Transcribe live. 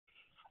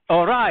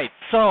All right,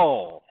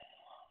 so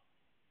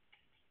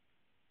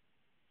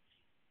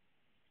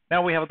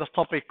now we have the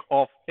topic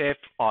of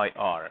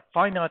FIR,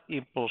 Finite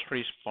Impulse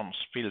Response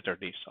Filter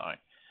Design.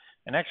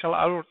 And actually,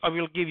 I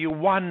will give you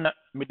one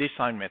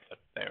design method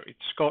there. It's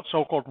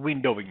so-called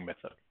windowing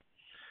method.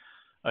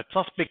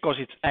 Just because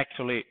it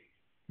actually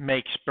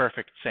makes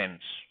perfect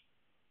sense.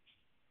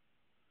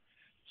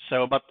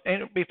 So, but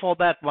before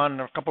that one,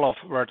 a couple of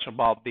words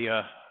about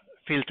the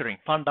filtering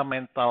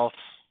fundamentals.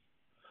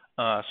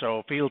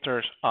 So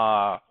filters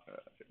are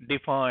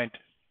divided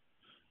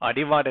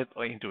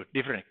into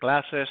different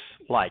classes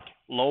like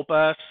low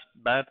pass,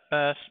 band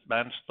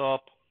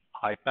stop,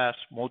 high pass,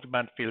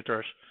 multiband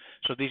filters.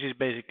 So this is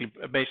basically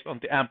based on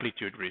the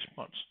amplitude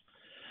response.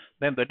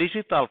 Then the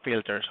digital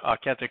filters are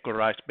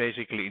categorized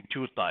basically in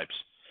two types.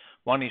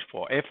 One is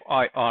for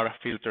FIR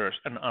filters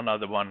and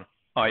another one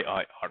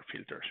IIR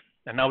filters.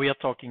 And now we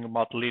are talking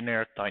about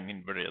linear time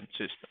invariant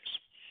systems.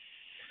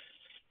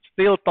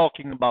 Still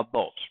talking about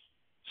those.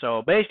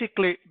 So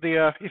basically,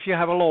 if you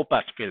have a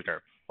low-pass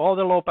filter, all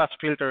the low-pass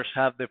filters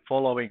have the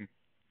following.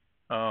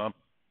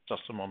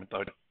 Just a moment,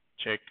 I'll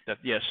check that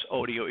yes,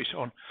 audio is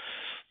on.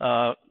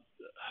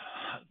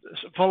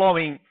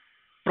 Following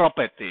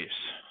properties.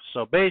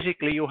 So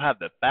basically, you have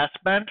the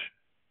passband,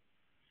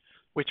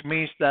 which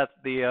means that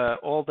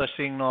all the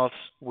signals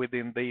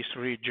within this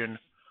region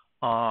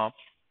are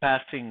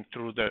passing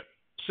through the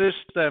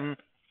system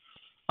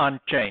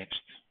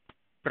unchanged,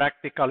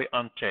 practically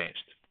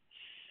unchanged.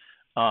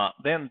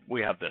 Then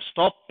we have the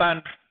stop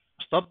band.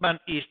 Stop band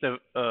is the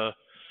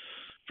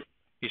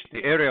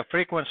area of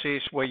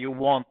frequencies where you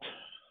want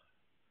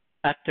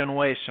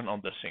attenuation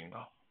on the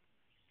signal.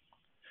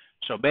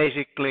 So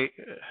basically,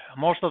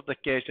 most of the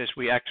cases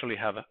we actually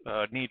have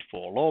a need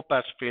for low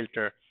pass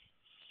filter,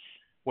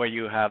 where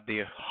you have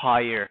the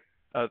higher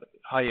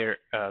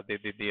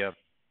the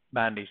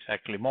band is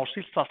actually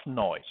mostly just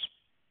noise.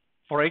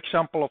 For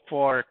example,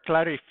 for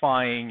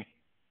clarifying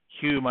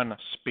human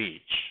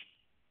speech.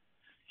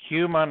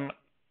 Human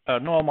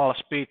normal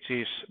speech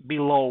is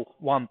below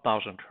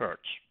 1000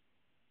 Hertz.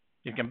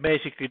 You can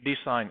basically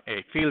design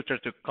a filter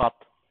to cut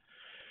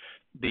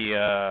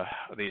the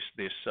this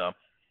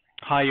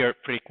higher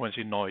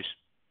frequency noise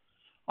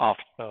out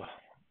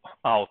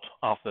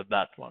after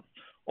that one.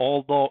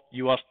 Although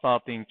you are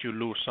starting to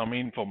lose some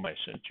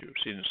information too,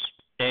 since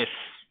S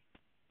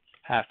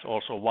has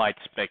also wide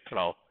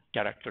spectral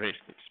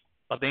characteristics.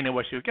 But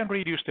anyways, you can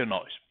reduce the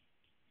noise.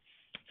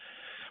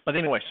 But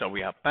anyway, so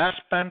we have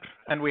passband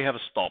and we have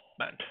a stop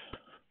band.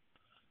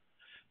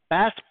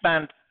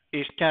 Passband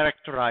is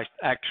characterized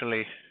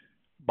actually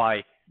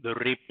by the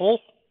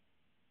ripple,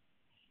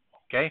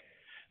 okay,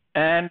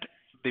 and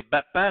the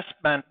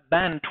passband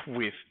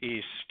bandwidth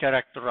is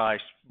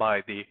characterized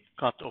by the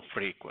cutoff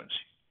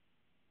frequency.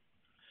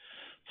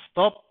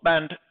 Stop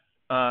band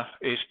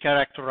is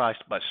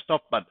characterized by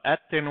stop band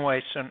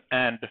attenuation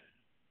and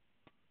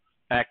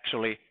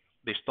actually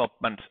the stop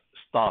band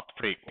start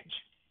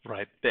frequency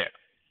right there.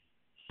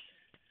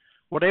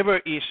 Whatever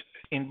is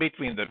in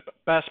between the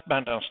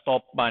passband and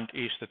stop band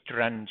is the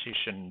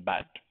transition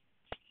band.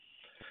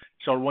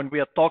 So when we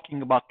are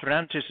talking about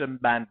transition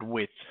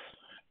bandwidth,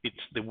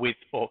 it's the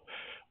width or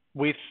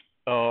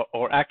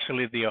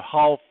actually the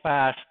how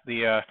fast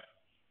the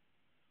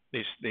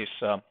this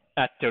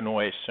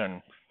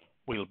attenuation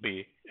will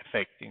be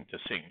affecting the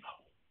signal.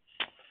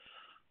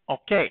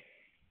 Okay,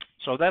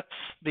 so that's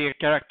the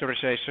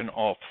characterization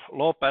of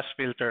low pass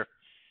filter.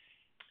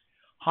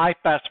 High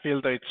pass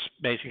filter, it's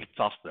basically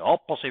just the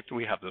opposite.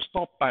 We have the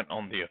stop band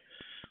on the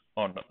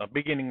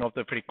beginning of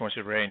the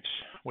frequency range.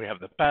 We have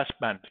the pass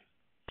band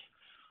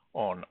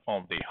on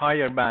the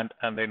higher band,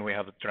 and then we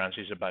have the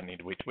transition band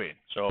in between.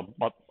 So,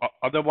 but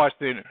otherwise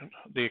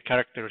the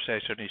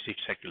characterization is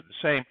exactly the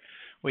same.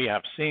 We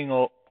have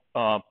single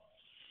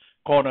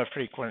corner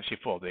frequency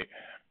for the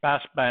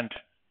pass band,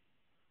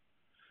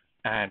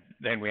 and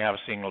then we have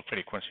a single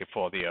frequency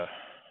for the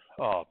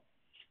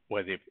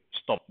where the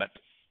stop band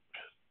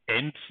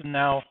ends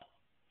now,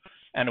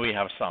 and we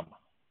have some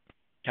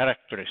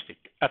characteristic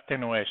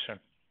attenuation.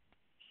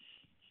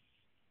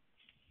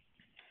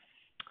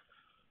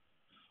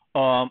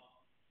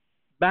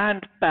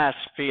 Band pass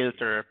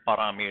filter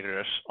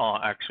parameters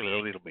are actually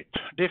a little bit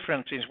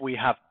different, since we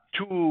have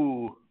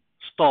two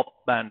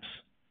stop bands,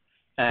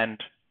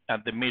 and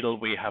at the middle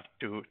we have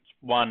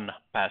one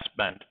pass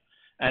band,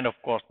 and of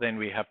course then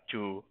we have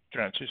two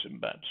transition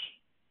bands,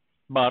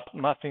 but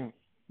nothing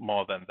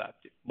more than that.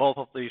 Both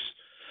of these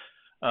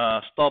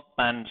stop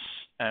bands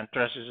and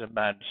transition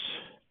bands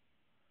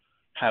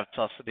have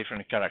just a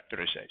different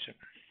characterization.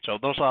 So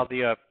those are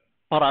the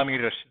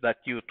parameters that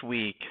you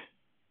tweak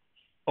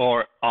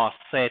or are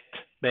set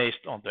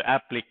based on the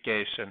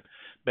application,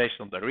 based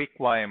on the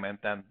requirement,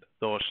 and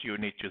those you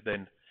need to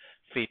then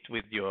fit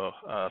with your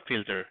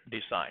filter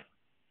design.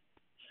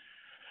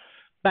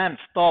 Band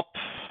stop,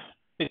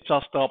 it's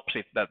just the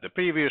opposite than the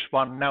previous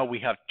one. Now we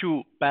have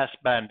two pass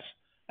bands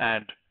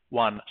and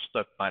one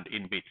stop band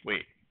in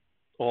between,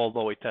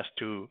 although it has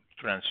two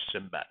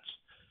transition bands.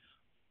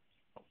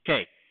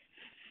 Okay.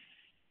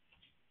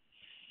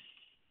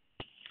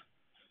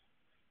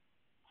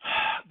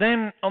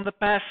 Then on the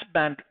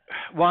passband,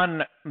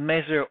 one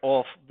measure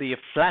of the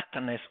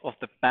flatness of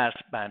the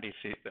passband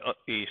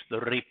is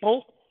the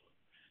ripple,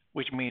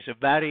 which means a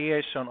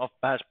variation of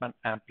passband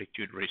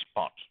amplitude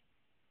response.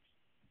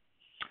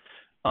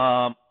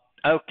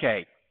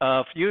 Okay,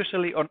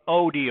 usually on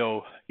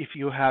audio, if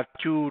you have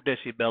 2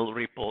 decibel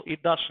ripple,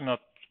 it does not,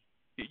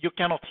 you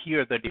cannot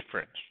hear the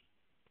difference.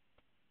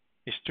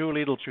 It's too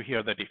little to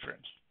hear the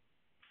difference.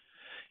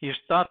 You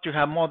start to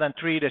have more than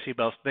 3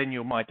 decibels, then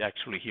you might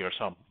actually hear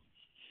some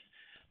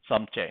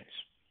change.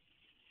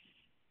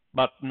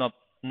 But not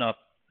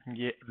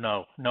yeah,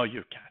 no,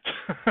 you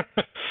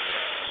can't.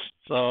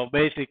 So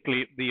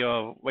basically,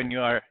 when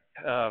you are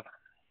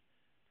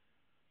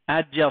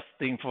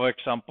adjusting, for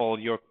example,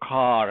 your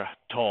car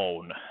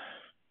tone,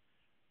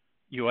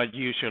 you are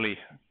usually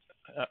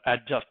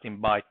adjusting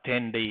by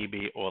 10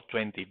 dB or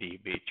 20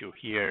 dB to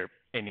hear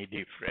any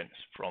difference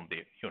from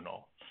the,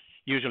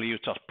 usually you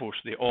just push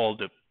all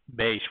the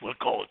bass will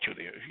go to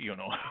the,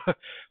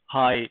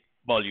 high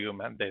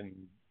volume, and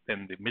then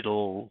the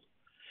middle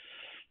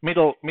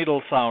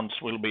sounds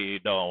will be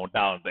down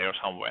there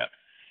somewhere.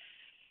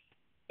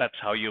 That's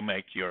how you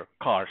make your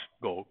cars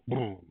go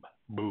boom,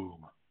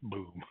 boom,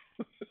 boom.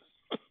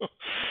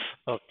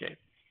 Okay,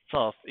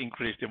 so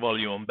increase the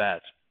volume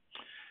bass.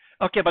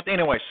 Okay, but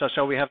anyway,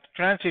 so we have the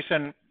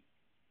transition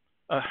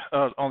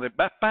on the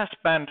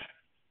passband.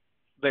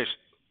 There's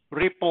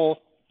ripple,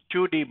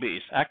 2 dB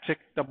is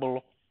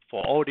acceptable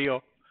for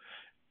audio,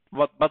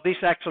 but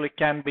this actually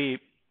can be,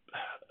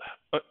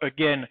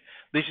 again,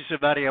 this is a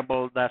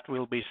variable that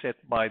will be set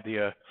by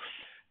the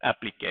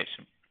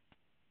application.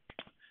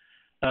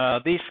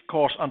 This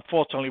course,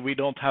 unfortunately, we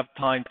don't have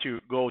time to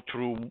go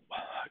through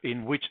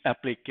in which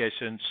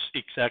applications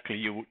exactly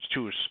you would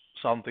choose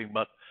something,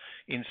 but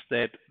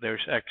instead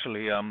there's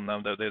actually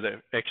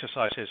the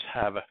exercises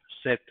have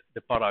set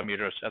the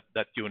parameters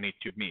that you need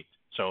to meet.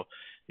 So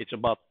it's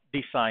about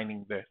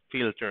designing the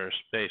filters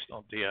based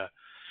on the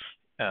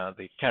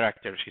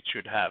characters it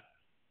should have.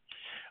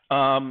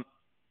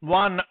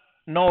 One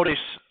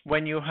notice,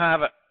 when you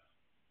have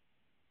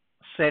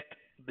set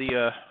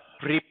the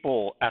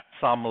ripple at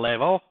some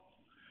level,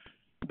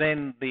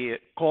 then the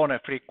corner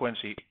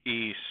frequency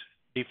is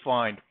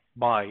defined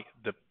by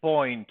the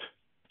point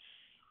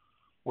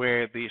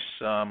where this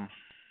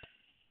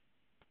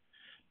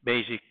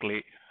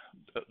basically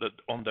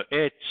on the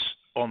edge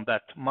on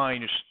that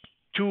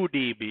 -2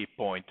 dB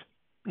point,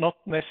 not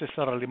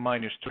necessarily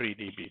 -3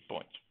 dB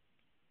point.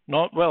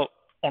 Not well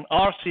on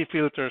RC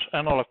filters,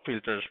 analog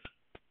filters.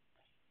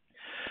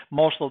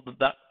 Most of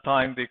the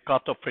time, the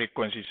cutoff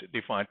frequency is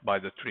defined by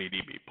the 3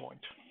 dB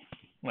point.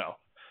 Well,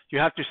 you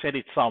have to set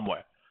it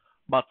somewhere.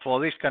 But for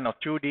this kind of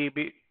 2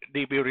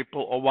 dB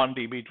ripple or 1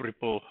 dB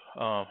ripple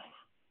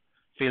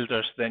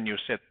filters, then you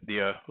set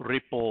the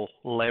ripple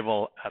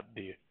level at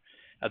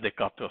the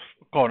cutoff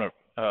corner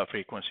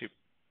frequency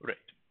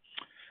rate.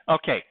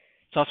 Okay,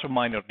 just a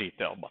minor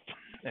detail, but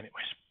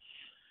anyways.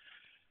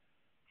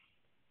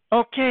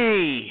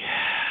 Okay.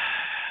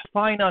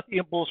 Finite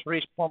impulse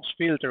response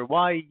filter.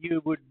 Why you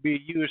would be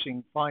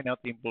using finite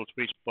impulse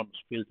response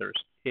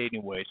filters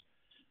anyways?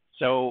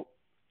 So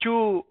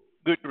 2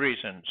 good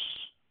reasons.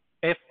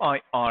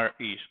 FIR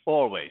is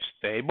always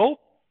stable.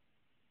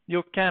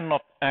 You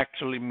cannot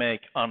actually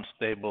make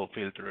unstable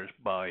filters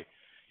by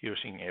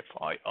using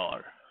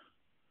FIR,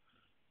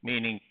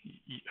 meaning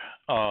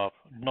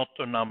not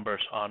the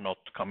numbers are not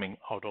coming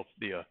out of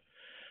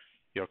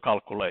your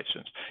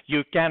calculations.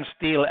 You can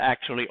still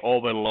actually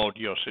overload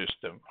your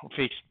system.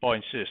 Fixed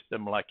point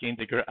system like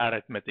integer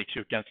arithmetics,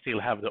 you can still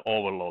have the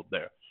overload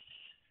there.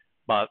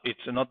 But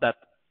it's not that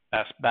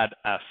as bad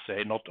as,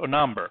 say, not a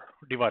number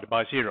divided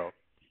by 0.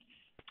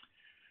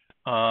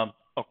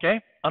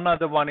 Okay,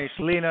 another one is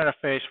linear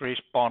phase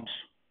response.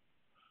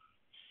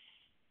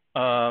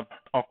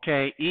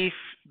 Okay, if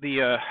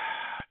the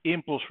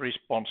impulse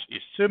response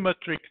is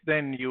symmetric,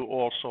 then you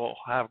also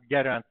have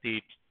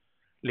guaranteed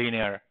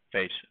linear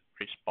phase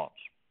response.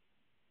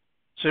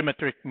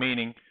 Symmetric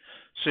meaning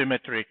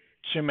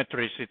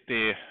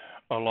symmetricity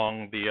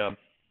along the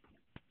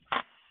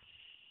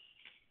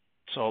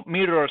so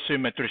mirror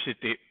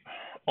symmetricity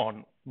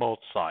on both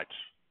sides.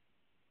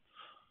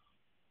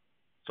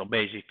 So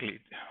basically,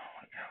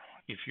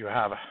 if you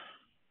have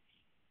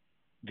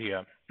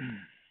the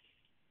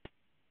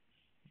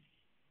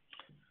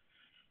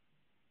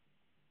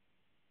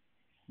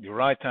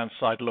right hand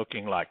side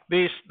looking like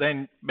this,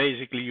 then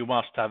basically you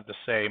must have the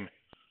same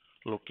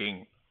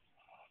looking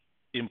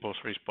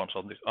impulse response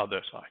on this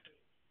other side.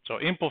 So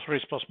impulse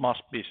response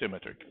must be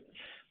symmetric.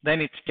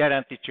 Then it's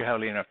guaranteed to have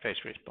linear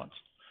phase response.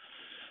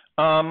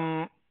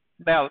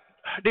 Well,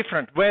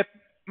 different web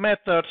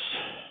methods.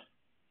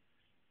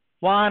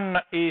 One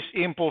is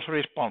impulse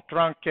response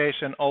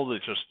truncation.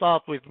 Always to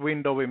start with,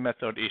 windowing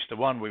method is the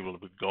one we will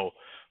be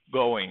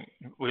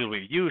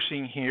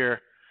using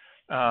here,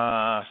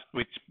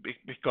 which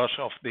because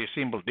of the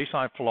simple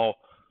design flow.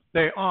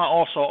 There are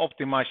also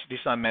optimized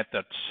design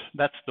methods.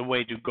 That's the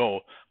way to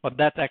go, but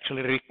that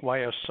actually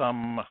requires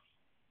some,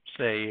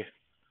 say,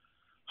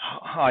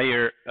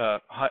 higher,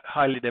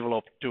 highly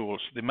developed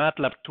tools. The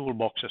MATLAB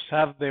toolboxes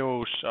have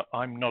those.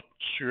 I'm not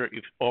sure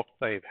if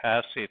Octave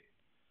has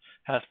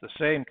the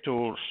same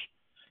tools,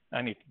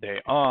 and if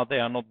they are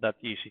not that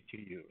easy to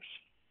use.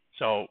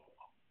 So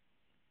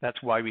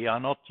that's why we are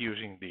not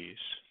using these,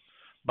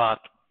 but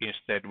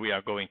instead we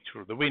are going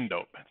through the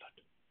window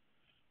method.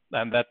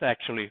 And that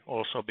actually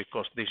also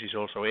because this is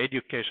also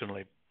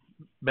educationally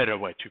better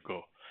way to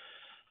go,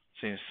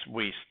 since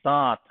we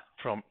start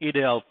from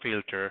ideal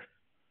filter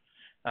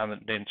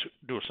and then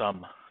do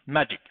some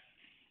magic,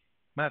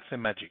 math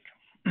and magic.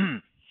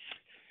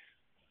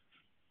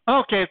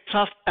 Okay,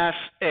 just as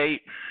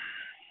a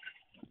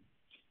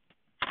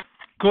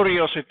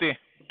curiosity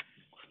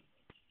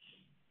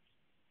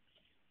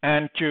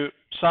and to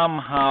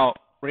somehow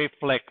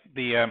reflect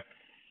the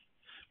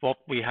what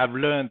we have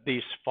learned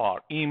this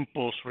far,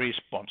 impulse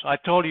response. I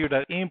told you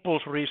that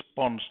impulse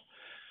response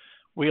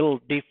will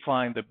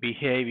define the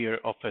behavior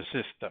of a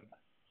system.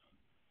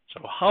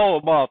 So how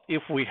about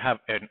if we have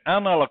an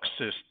analog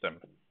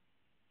system?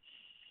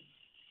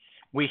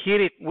 We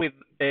hit it with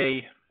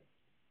a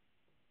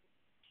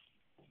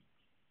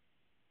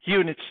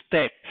unit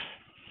step.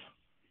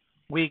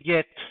 We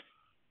get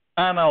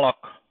analog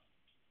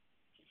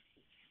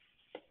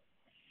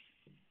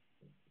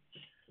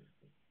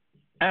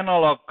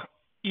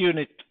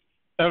unit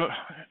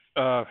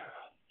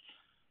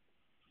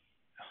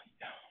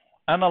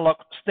analog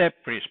step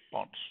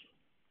response.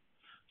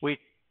 We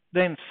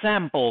then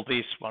sample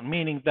this one,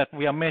 meaning that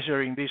we are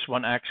measuring this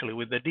one actually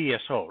with the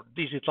DSO,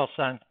 digital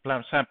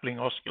sampling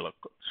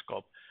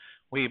oscilloscope.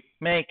 We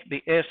make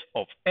the S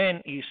of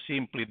n is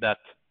simply that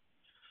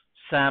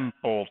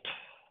sampled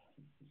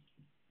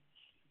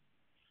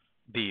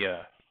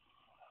the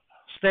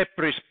step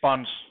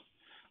response.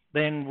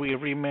 Then we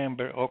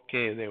remember,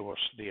 okay, there was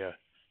the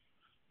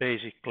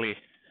basically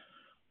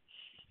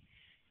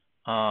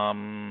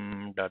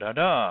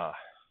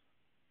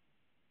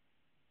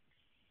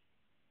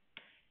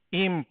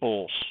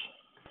impulse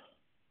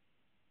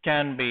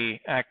can be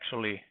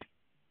actually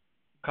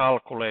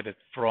calculated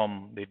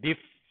from the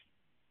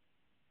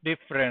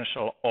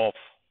differential of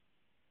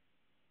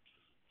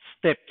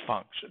step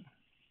function.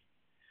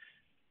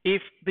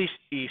 If this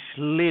is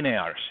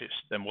linear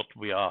system, what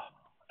we are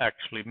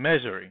actually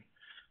measuring,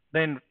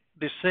 then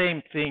the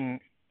same thing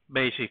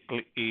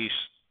basically is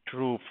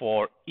true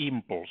for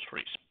impulse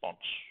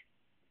response.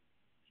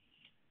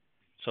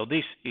 So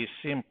this is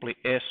simply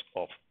S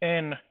of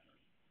n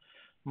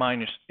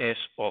minus S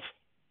of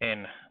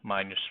n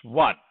minus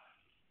 1,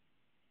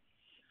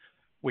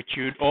 which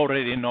you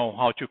already know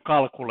how to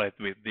calculate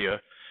with the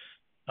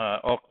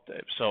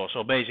Octave.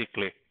 So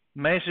basically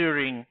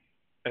measuring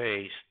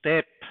a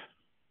step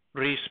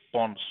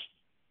response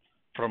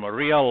from a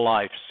real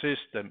life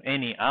system,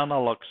 any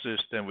analog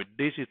system with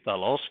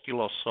digital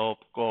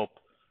oscilloscope,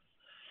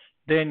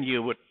 then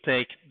you would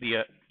take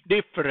the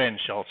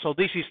differential. So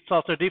this is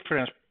just a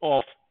difference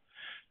of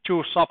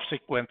two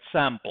subsequent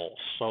samples.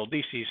 So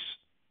this is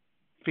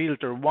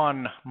filter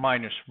 1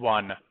 minus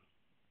 1,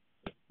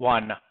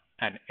 1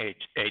 and H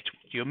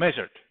you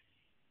measured.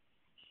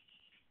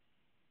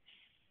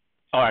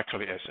 Or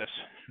actually SS.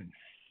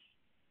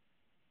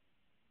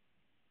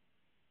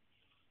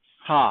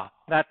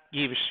 That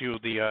gives you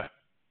the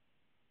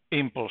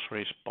impulse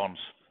response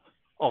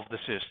of the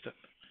system.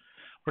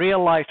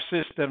 Real life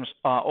systems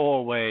are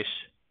always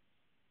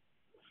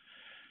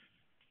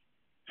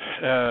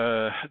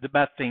the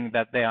bad thing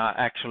that they are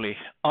actually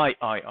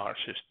IIR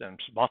systems.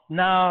 But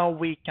now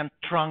we can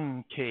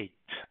truncate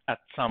at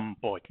some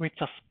point. We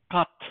just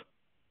cut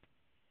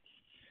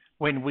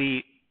when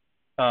we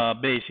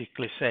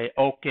basically say,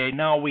 okay,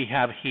 now we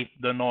have hit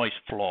the noise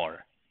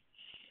floor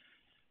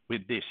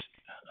with this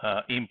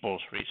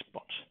impulse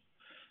response.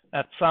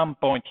 At some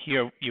point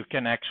here, you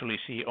can actually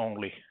see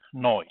only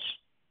noise.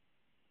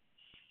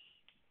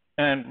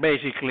 And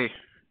basically,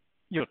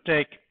 you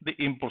take the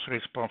impulse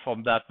response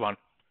from that one,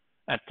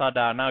 and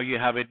tada, now you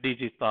have a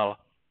digital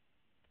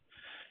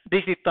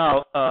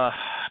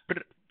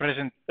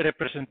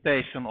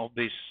representation of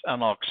this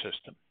analog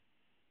system.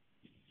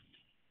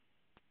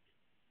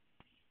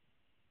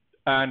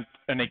 And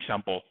an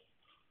example,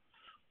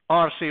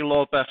 RC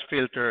low pass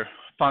filter,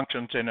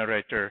 function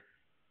generator,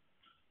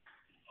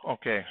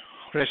 okay,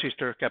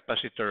 resistor,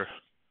 capacitor,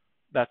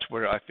 that's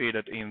where I feed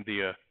it in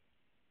the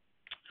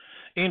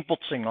input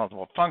signal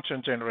of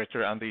function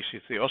generator, and this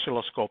is the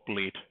oscilloscope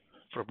lead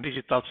from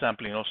digital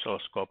sampling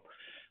oscilloscope.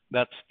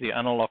 That's the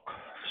analog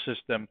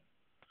system,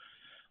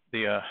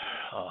 the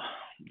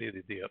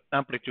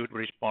amplitude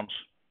response.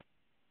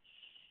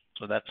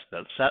 So that's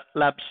the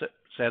lab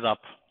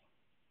setup.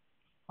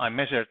 I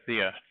measured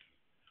the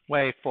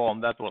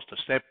waveform, that was the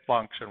step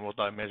function what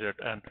I measured,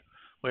 and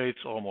where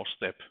it's almost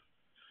step.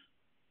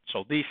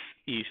 So this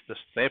is the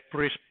step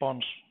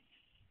response,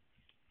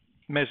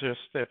 measure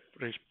step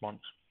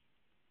response.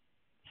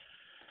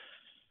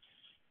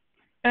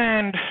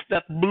 And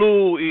that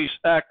blue is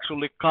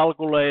actually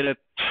calculated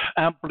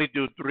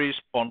amplitude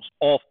response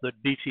of the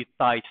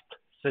digitized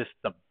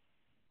system.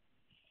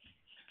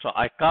 So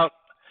I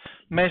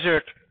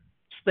measured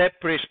step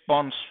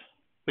response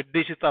with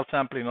digital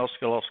sampling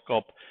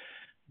oscilloscope,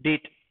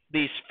 did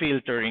this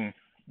filtering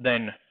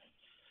then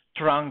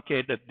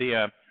truncated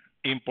the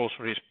impulse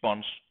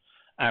response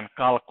and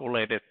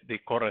calculated the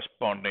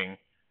corresponding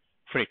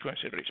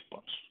frequency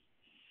response.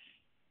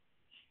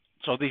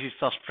 So this is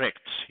just facts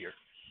here.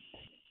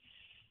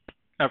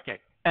 Okay,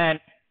 and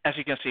as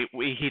you can see,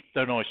 we hit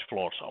the noise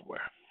floor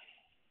somewhere.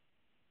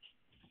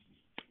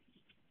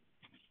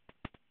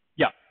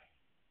 Yeah,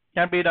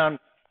 can be done.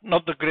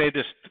 Not the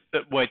greatest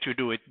way to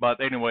do it, but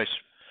anyways,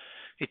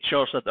 it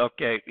shows that,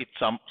 okay, it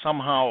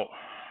somehow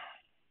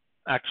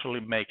actually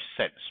makes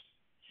sense.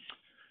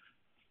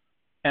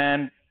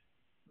 And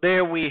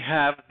there we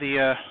have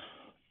the,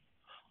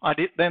 I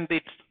then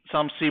did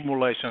some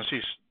simulations.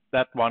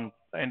 That one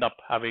ended up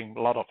having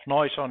a lot of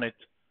noise on it.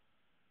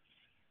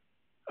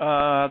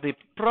 The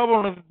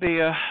problem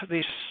with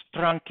this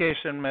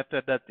truncation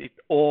method that it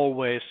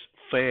always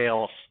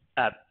fails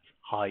at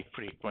high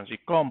frequency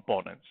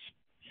components.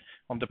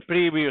 On the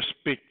previous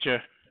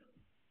picture,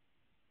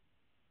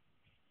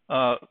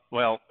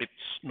 well, it's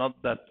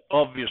not that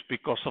obvious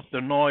because of the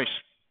noise,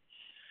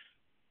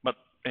 but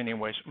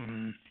anyways,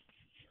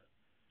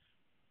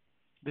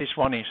 this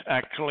one is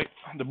actually,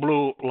 the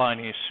blue line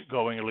is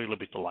going a little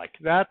bit like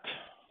that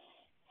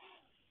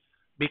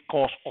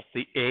because of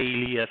the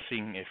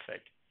aliasing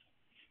effect.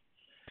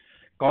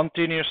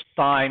 Continuous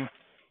time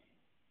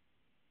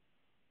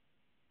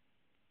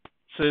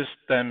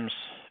systems,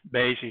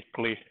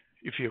 basically,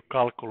 if you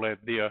calculate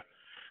the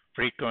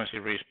frequency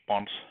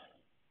response,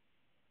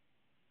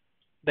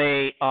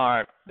 they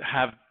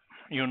have,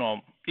 you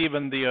know,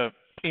 even the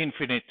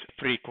infinite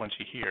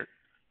frequency here.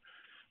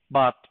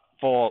 But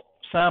for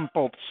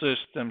sampled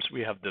systems,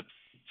 we have the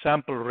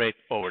sample rate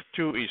over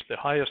 2 is the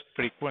highest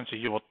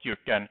frequency what you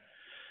can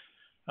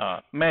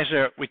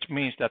measure, which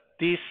means that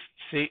this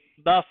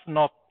does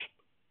not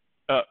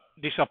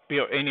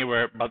disappear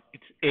anywhere, but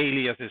its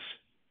aliases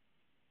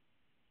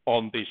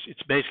on this. It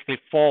basically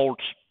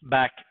folds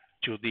back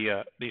to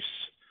the this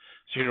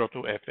 0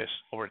 to fs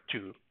over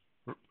 2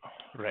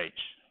 range.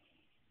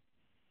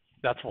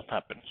 That's what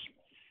happens.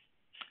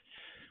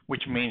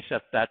 Which means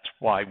that that's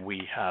why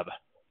we have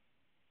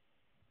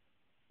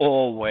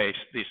always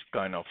this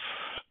kind of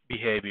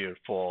behavior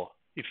for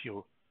if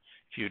you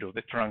do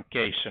the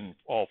truncation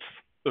of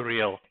a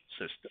real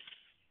system.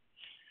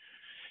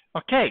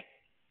 Okay.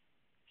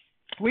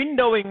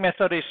 Windowing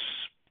method is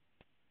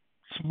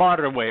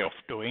smarter way of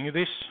doing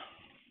this.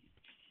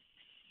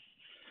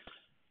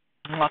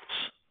 Much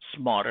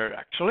smarter,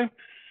 actually.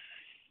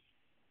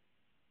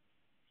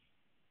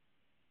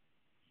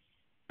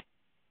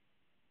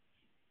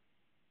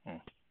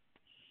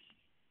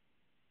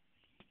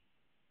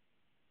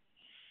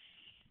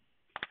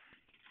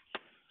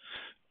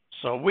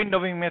 So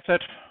windowing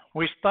method,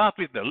 we start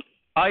with the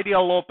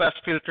ideal low pass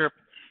filter.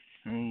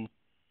 Let me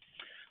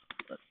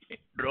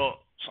draw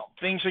some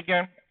things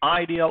again.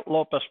 Ideal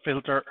low pass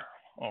filter.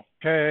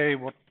 Okay,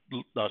 what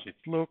does it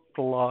look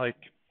like?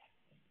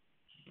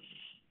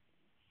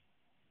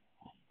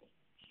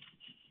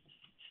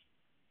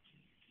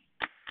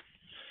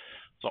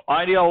 So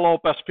ideal low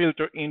pass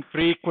filter in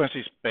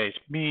frequency space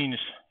means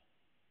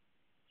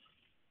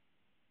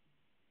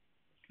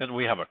that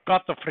we have a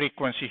cutoff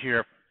frequency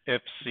here,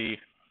 FC.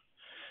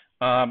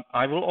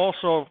 I will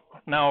also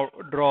now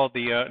draw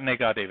the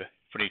negative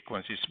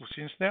frequencies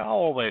since they are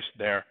always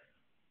there.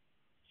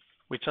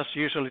 We just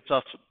usually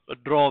just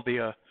draw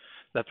the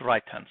that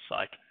right-hand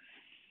side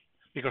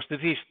because this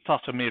is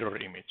just a mirror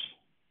image.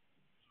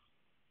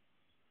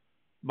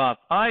 But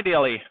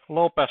ideally,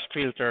 low-pass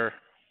filter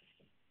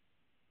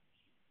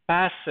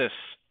passes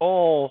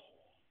all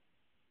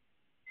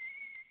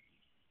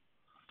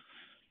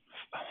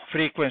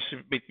frequency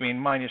between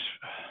minus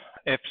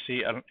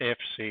FC and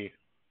FC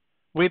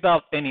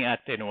without any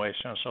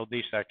attenuation. So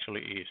this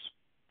actually is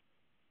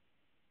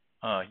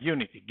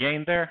unity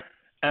gain there.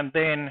 And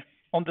then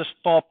on the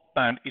stop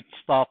band, it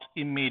starts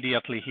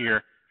immediately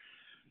here.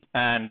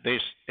 And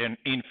there's an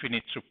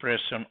infinite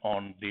suppression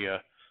on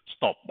the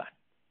stop band.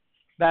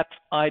 That's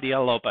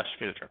ideal low-pass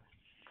filter.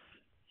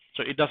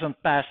 So it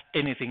doesn't pass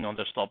anything on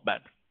the stop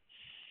band.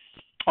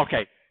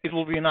 Okay, it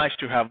will be nice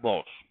to have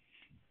those.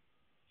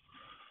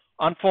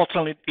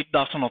 Unfortunately, it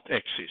does not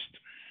exist.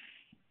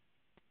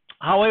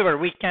 However,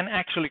 we can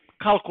actually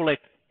calculate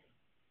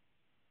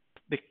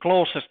the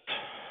closest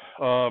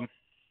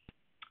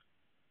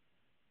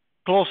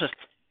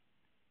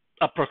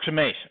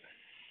approximation.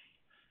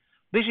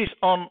 This is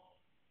on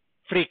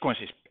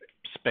frequency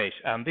space,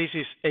 and this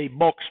is a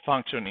box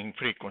function in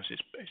frequency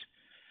space.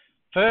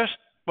 First,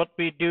 what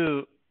we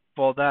do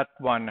for that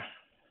one,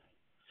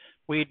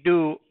 we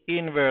do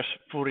inverse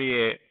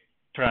Fourier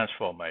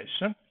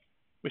transformation,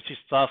 which is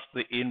just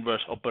the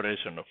inverse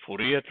operation of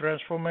Fourier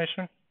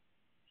transformation.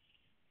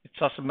 It's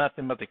just a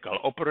mathematical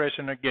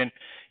operation again.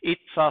 It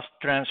just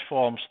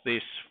transforms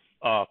this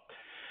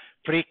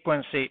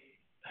frequency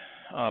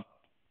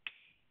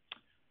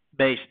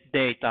based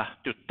data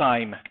to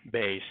time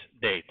based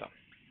data.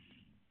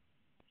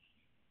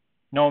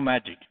 No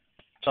magic,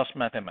 just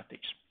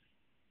mathematics.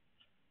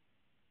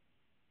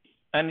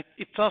 and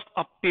it just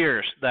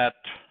appears that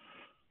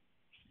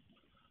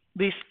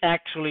this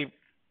actually,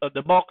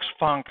 the box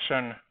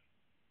function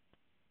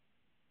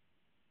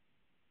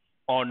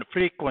on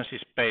frequency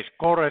space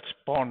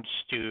corresponds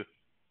to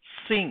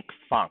sinc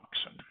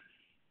function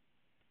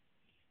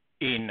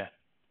in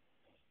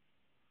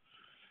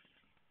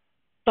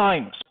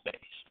time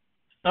space.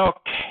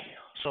 Okay,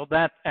 so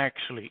that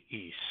actually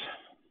is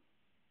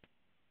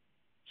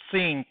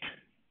sinc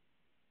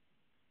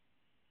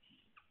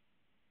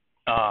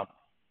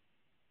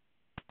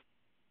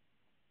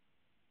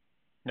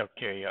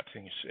okay, I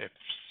think it's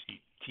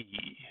FCT.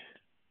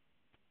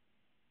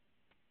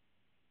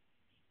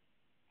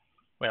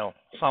 Well,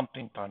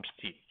 something times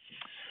t.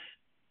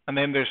 And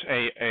then there's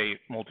a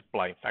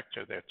multiplying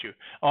factor there too.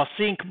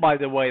 Sinc, by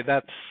the way,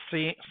 that's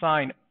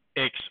sine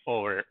x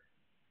over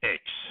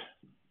x,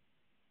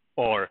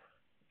 or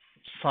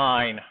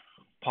sine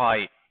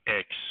pi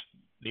x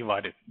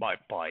divided by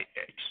pi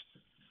x.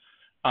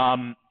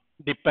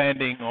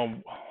 Depending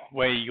on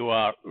where you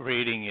are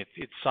reading it,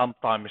 it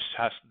sometimes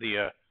has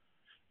the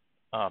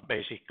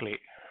basically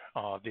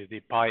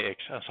the pi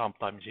x, and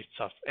sometimes it's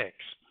just x,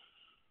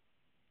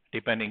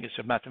 depending it's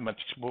a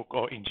mathematics book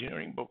or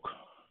engineering book.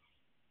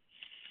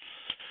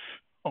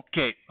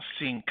 Okay,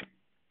 sinc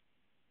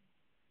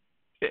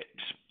x.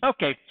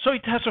 Okay, so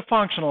it has a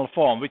functional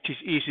form which is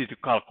easy to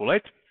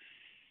calculate.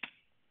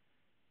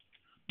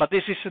 But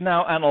this is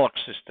now analog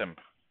system.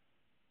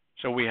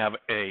 So we have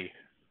a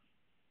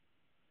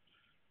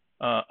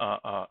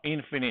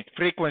infinite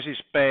frequency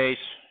space,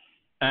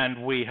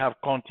 and we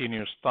have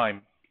continuous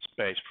time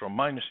space from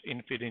minus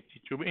infinity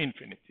to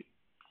infinity.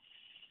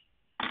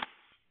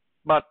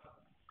 But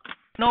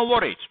no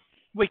worries,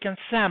 we can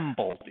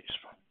sample this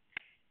one.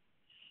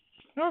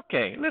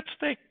 Okay, let's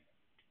take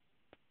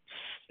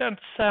and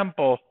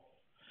sample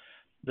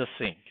the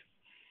sinc.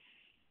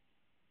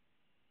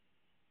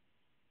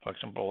 For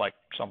example, like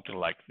something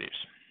like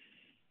this.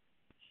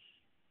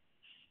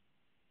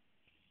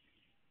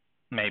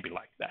 Maybe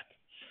like that.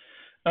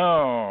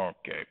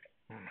 Okay.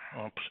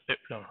 Oops.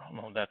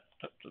 No, that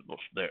was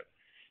there.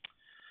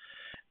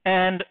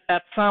 And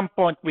at some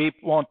point we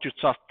want to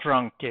just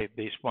truncate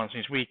this one,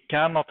 since we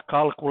cannot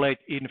calculate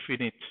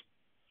infinite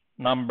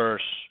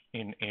numbers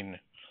in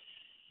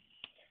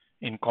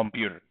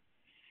computer.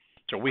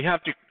 So we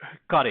have to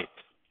cut it.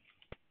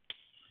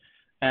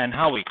 And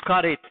how we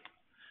cut it?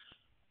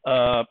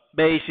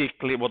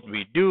 Basically what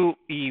we do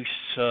is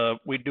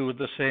we do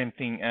the same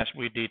thing as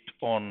we did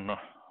on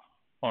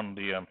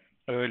the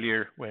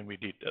earlier when we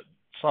did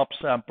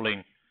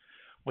subsampling.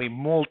 We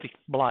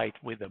multiply it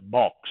with a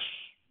box,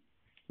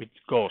 which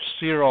goes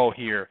 0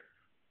 here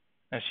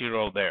and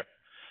 0 there.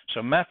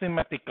 So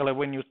mathematically,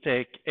 when you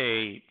take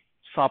a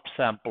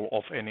subsample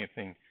of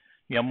anything,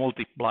 you are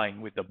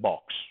multiplying with the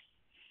box.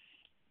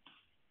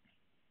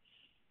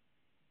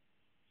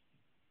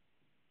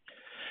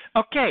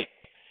 Okay.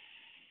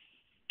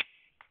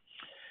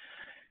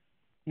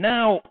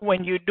 Now,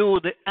 when you do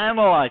the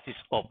analysis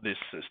of this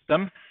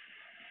system,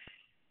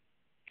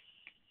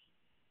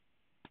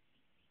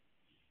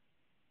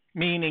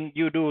 meaning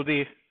you do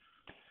this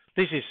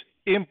is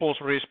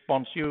impulse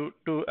response, you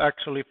do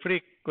actually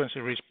frequency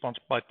response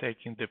by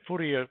taking the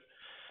Fourier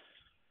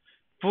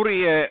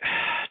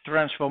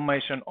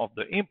transformation of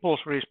the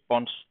impulse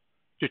response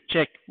to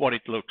check what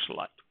it looks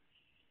like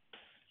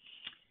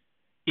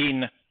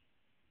in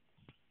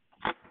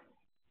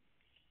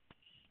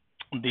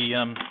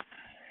the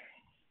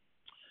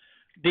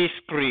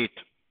discrete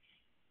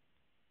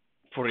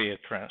Fourier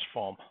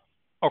transform.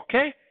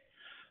 Okay,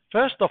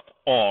 first of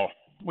all,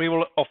 we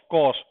will of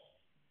course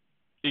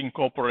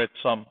incorporate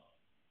some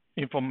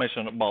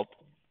information about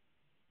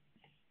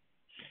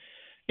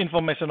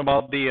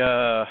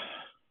the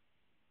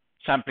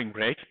sampling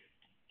rate.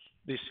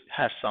 This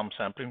has some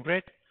sampling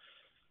rate.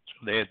 So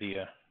there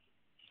the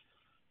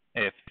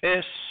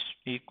Fs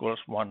equals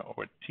 1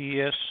 over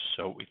Ts,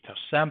 so it has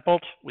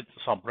sampled with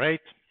some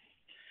rate.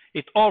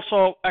 It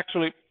also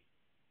actually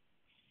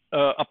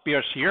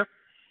appears here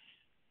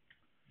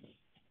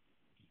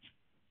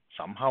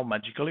somehow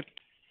magically.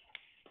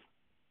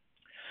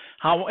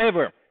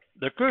 However,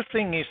 the good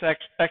thing is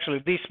actually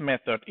this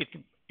method,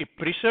 it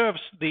preserves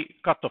the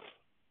cutoff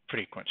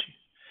frequency.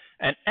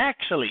 And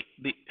actually,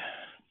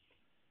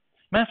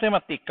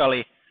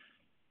 mathematically,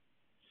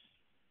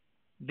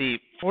 the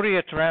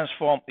Fourier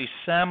transform is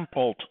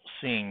sampled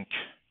sinc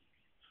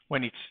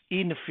when it's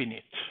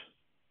infinitely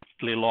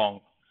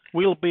long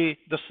will be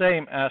the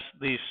same as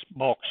this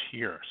box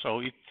here.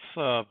 So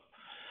it's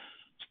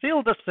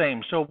still the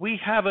same. So we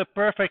have a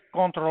perfect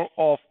control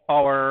of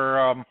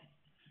our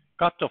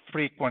cutoff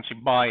frequency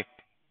by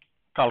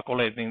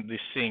calculating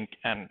this sinc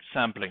and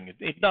sampling it.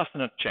 It does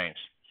not change.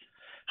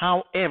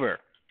 However,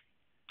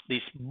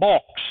 this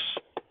box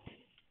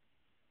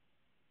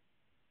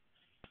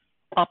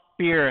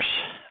appears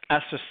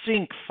as a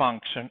sinc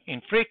function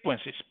in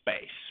frequency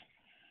space.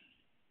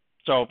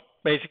 So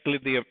basically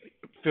the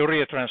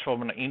Fourier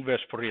transform and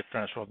inverse Fourier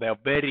transform, they are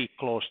very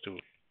close to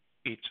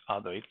each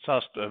other. It's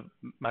just a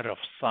matter of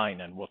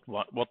sign and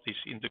what is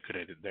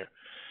integrated there.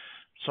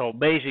 So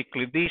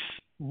basically this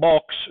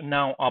box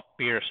now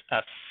appears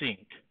as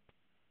sink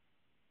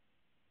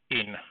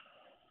in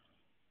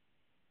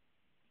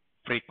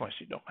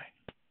frequency domain.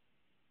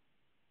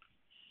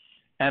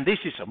 And this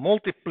is a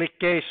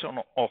multiplication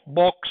of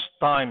box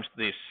times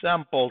this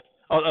sampled,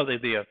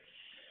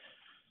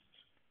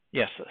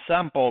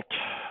 sampled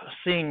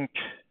sink.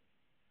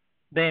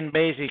 Then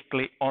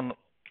basically on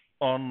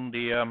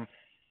the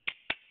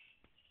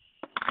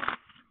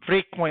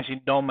frequency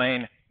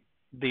domain,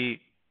 the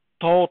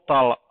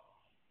total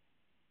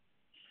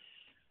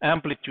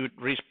amplitude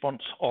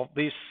response of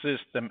this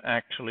system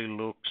actually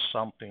looks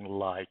something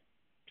like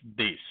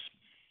this.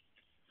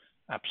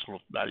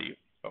 Absolute value.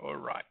 All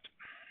right.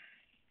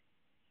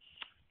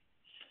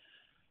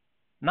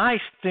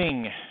 Nice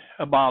thing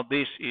about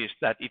this is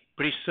that it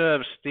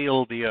preserves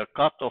still the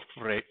cutoff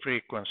rate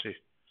frequency,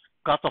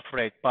 cutoff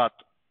rate, but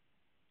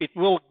it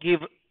will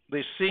give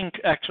the sink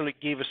actually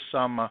gives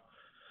some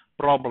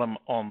problem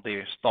on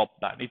the stop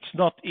band. It's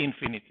not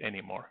infinite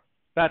anymore.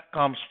 That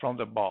comes from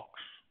the box.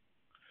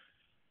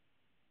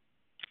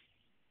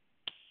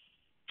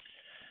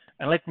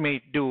 And let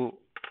me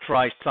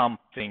try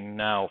something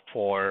now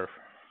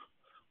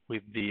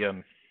with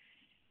the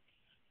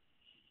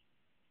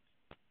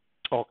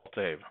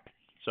octave.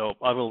 So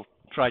I will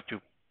try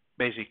to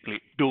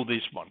basically do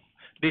this one.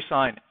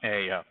 Design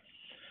a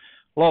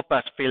low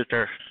pass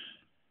filter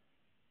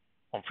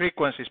on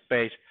frequency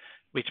space,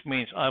 which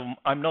means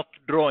I'm not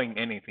drawing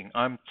anything.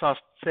 I'm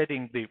just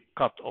setting the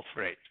cutoff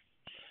rate.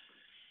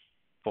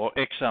 For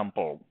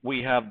example,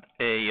 we have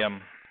a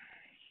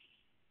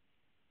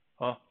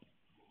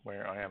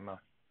where I am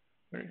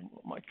where is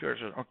my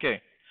cursor?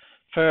 Okay,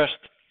 first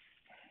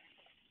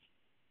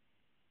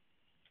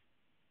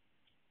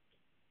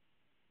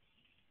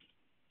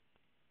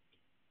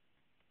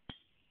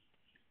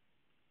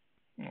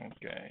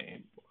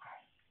okay,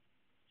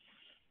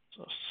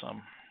 so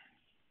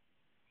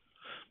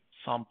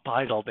some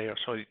title there.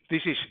 So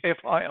this is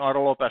FIR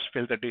low pass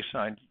filter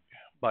designed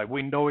by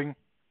windowing.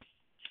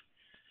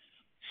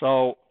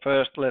 So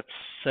first let's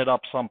set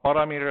up some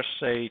parameters,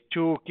 say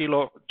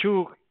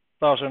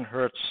 2000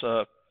 hertz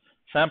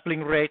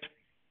sampling rate.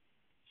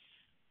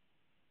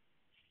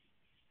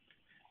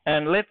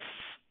 And let's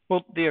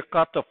put the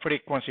cutoff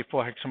frequency,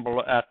 for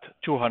example, at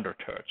 200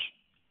 hertz.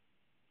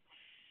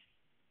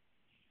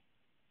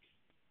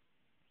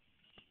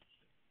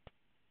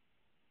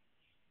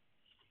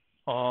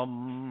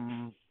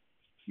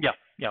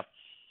 Yeah,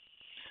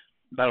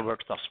 that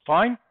works just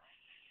fine.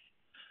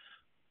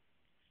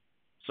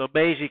 So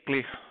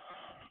basically,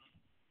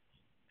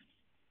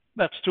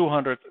 that's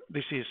 200.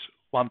 This is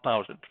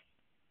 1000.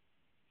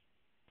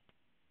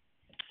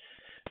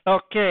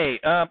 Okay,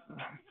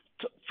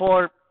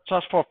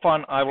 just for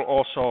fun, I will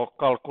also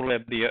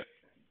calculate the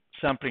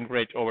sampling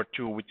rate over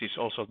 2, which is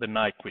also the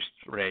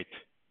Nyquist rate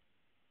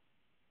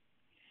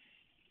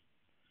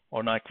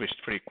or Nyquist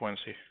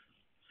frequency.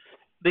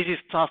 This is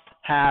just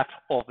half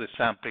of the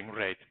sampling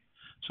rate.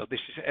 So this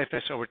is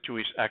Fs over 2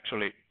 is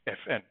actually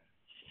Fn,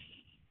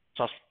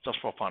 just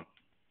for fun.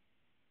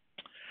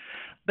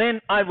 Then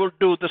I will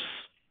do the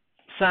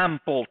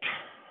sampled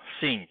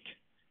sink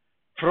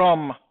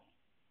from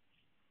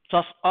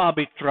just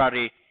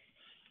arbitrary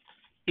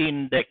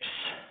index,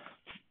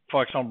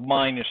 for example,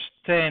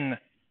 -10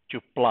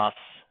 to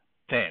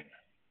 +10.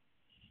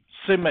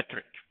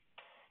 Symmetric.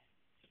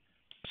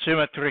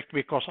 Symmetric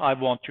because I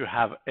want to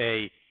have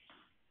a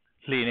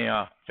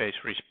linear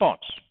phase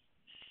response.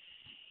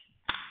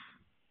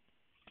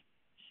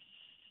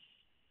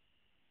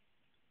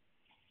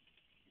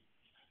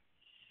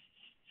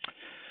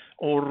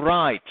 All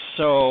right,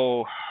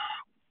 so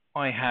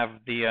I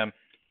have the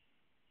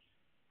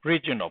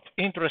region of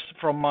interest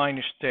from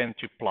 -10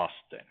 to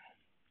 +10.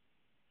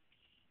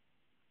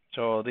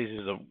 So this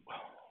is the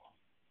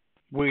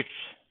width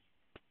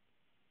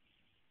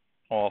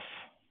of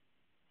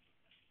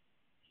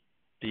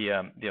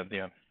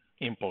the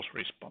impulse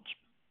response.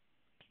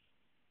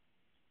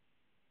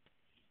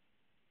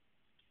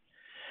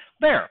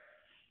 There.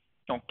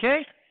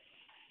 Okay.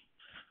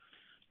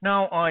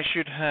 Now I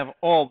should have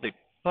all the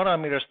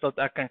parameters that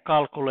I can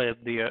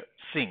calculate the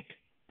sink.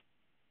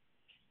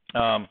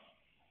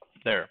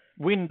 There.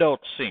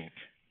 Windowed sink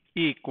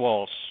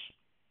equals.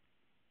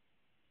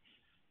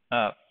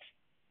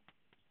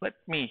 Let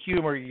me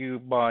humor you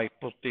by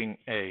putting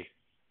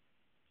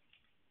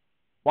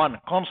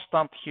one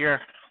constant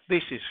here.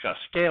 This is a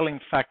scaling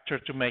factor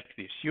to make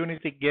this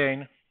unity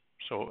gain,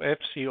 so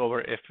Fc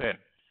over Fn.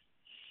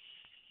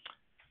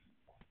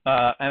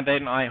 And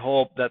then I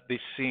hope that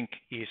this sink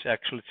is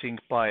actually sink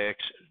pi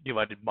x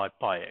divided by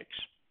pi x.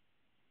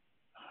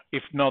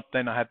 If not,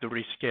 then I have to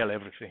rescale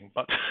everything.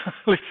 But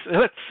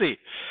let's see.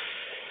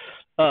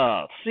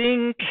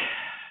 Sink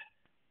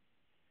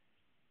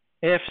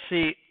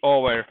Fc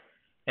over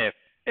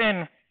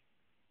Fn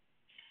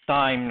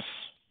times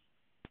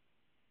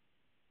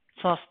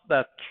just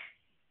that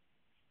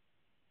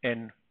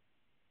n.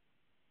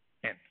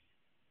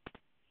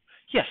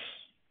 Yes.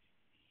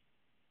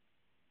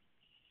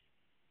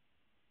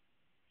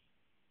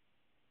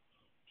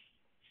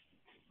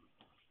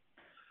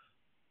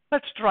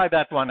 Let's try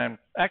that one. And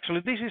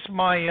actually, this is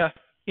my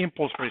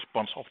impulse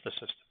response of the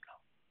system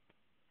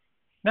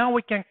now. Now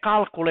we can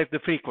calculate the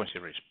frequency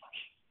response.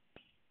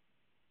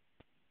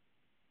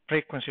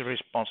 Frequency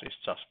response is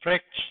just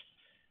freq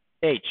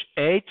h.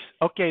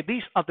 Okay,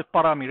 these are the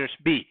parameters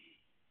B.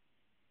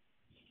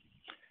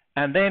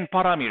 And then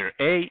parameter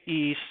A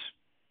is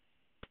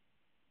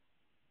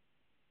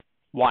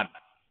 1.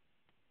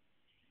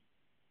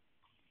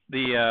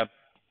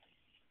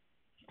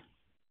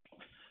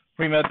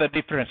 Remember the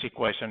difference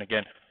equation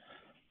again.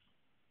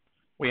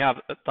 We have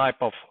a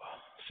type of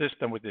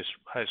system with this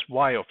has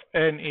y of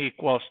n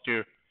equals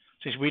to,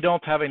 since we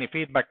don't have any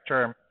feedback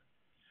term,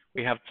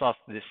 we have just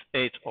this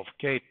h of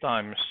k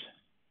times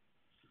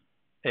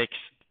x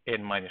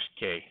n minus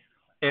k.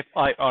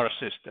 FIR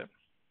system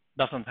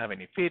doesn't have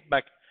any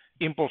feedback.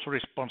 Impulse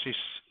response is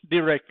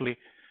directly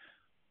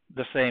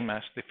the same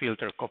as the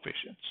filter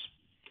coefficients.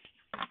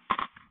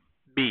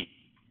 B,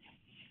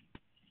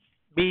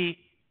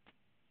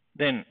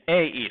 then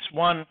A is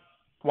 1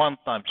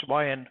 times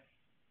yn,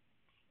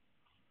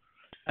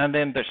 and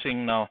then the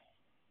signal.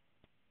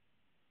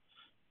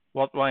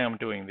 Why I'm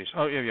doing this?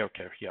 Oh, yeah,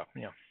 okay,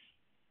 yeah.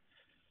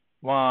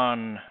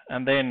 1,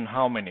 and then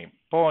how many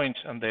points,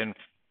 and then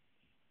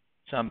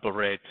sample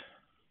rate.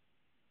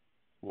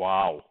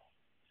 Wow,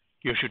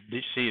 you should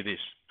see this.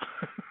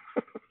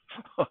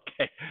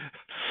 Okay,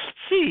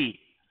 see,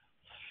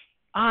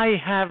 I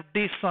have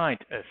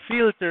designed a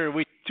filter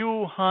with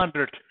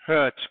 200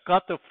 Hz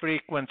cutoff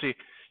frequency,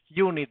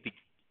 unity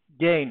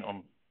gain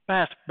on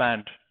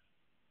passband,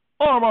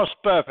 almost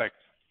perfect,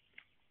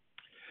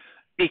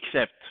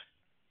 except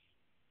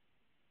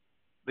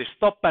the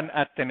stop band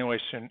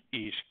attenuation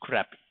is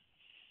crappy.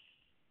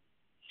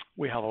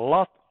 We have a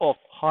lot of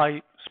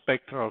high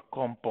spectral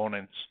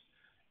components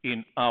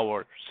in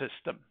our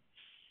system.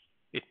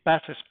 It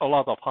passes a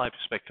lot of high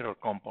spectral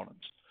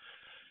components.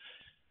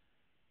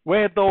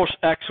 Where those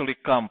actually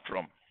come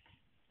from,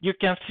 you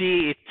can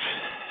see it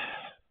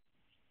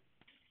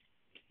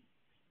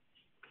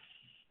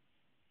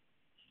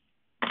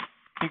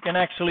you can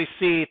actually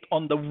see it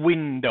on the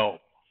window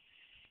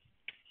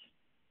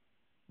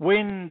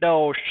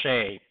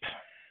shape.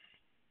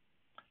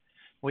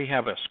 We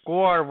have a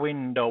square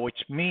window,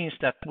 which means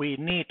that we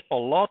need a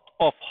lot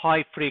of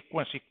high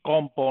frequency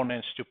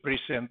components to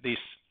present this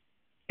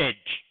edge.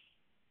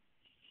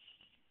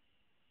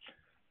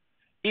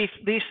 If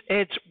this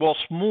edge was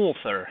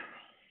smoother,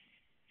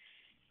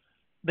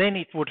 then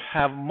it would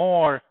have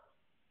more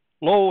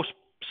low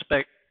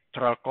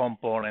spectral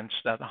components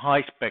than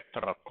high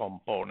spectral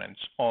components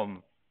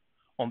on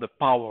the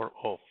power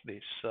of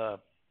this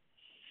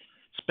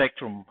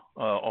spectrum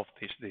of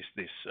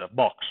this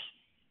box.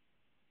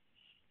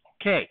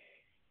 Okay.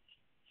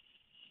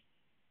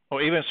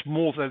 Or even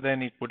smoother,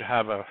 then it would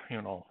have a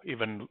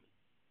even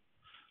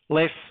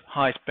less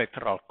high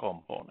spectral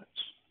components.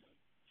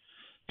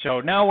 So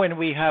now when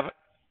we have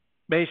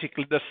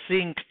basically the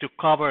sink to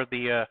cover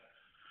the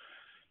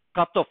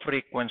cutoff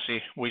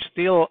frequency, we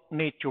still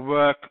need to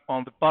work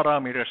on the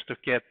parameters to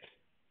get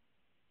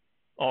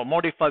or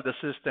modify the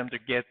system to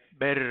get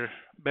better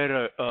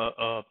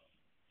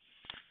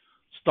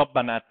stop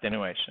band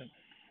attenuation.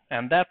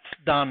 And that's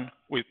done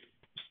with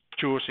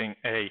choosing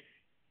a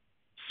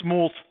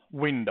smooth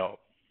window.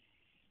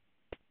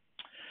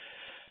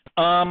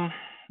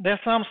 There's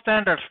some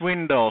standard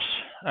windows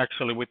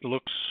actually which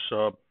looks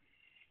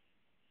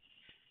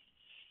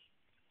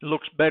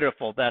better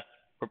for that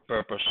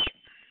purpose.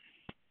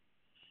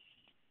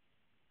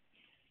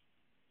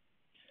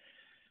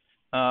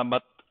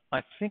 But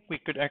I think we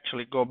could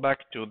actually go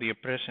back to the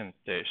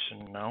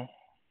presentation now.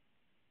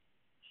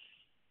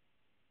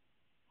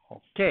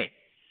 Okay.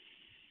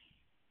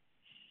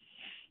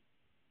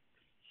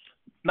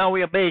 Now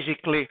we are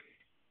basically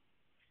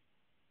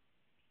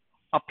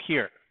up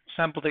here.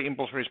 Sample the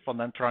impulse response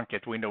and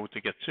truncate window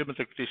to get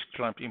symmetric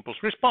discrete impulse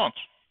response.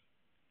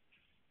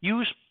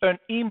 Use an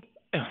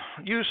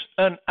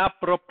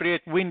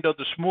appropriate window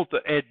to smooth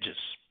the edges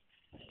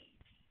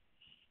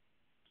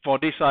for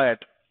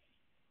desired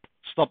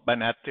stop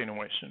band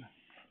attenuation.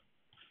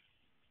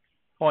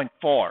 Point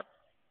 4.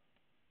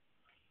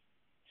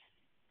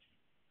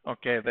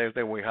 Okay,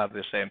 there we have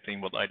the same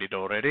thing what I did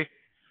already.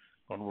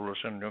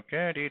 Convolution,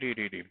 okay,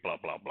 blah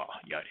blah blah,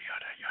 yada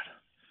yada yada.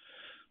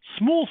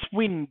 Smooth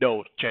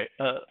window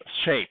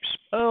shapes.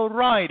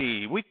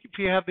 Alrighty, if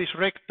you have this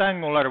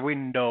rectangular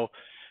window,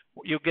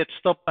 you get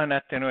stop band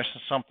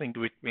attenuation something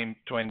between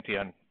 20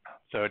 and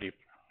 30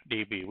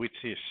 dB,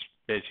 which is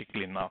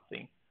basically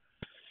nothing.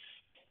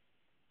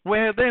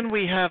 Where then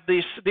we have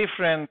these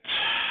different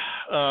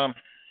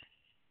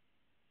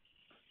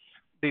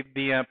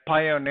the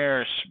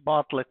pioneers,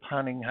 Bartlett,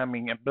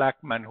 Hanning, and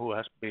Blackman, who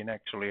has been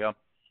actually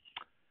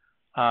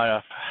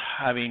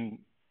having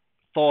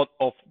thought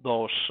of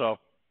those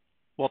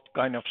what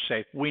kind of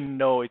shape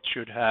window it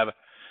should have.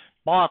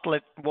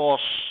 Bartlett was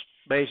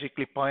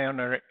basically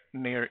pioneer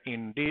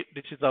in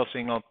digital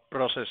signal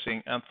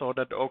processing and thought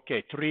that,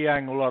 okay,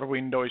 triangular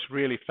window is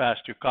really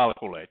fast to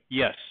calculate.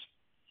 Yes.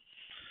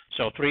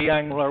 So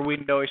triangular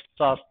window is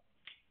just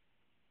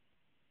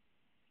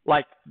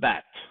like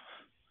that.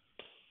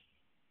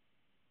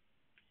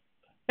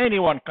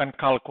 Anyone can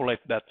calculate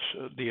that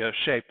the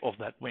shape of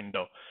that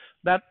window.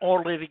 That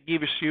already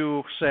gives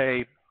you,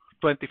 say,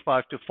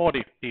 25 to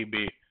 40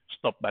 dB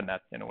stop band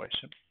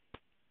attenuation.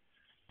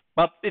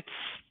 But it's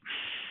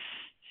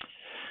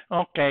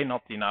okay,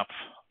 not enough.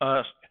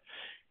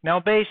 Now,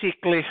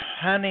 basically,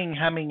 Hanning,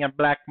 Hamming, and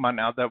Blackman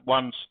are the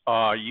ones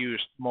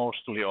used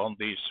mostly on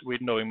this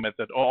windowing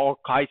method, or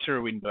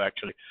Kaiser window,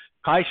 actually.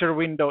 Kaiser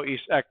window is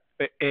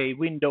a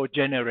window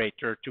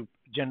generator to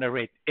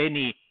generate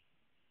any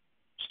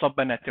stop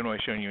band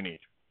attenuation you need.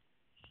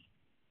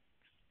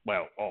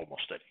 Well,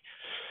 almost any.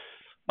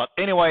 But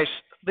anyways,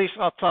 these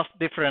are just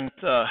different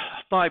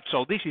types.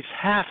 So this is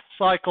half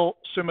cycle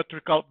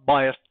symmetrical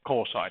biased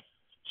cosine.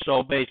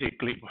 So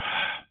basically,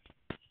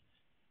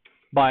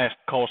 biased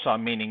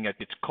cosine meaning that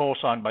it's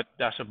cosine, but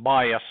there's a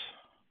bias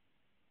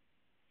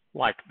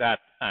like that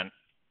and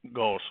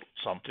goes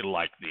something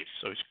like this.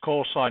 So it's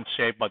cosine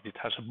shape, but it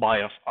has a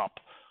bias up.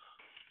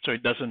 So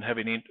it doesn't have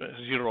any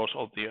zeros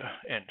at the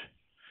end.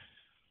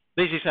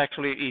 This is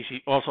actually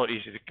also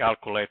easy to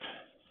calculate.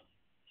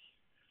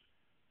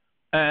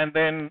 And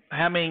then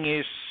Hamming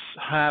is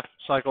half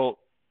cycle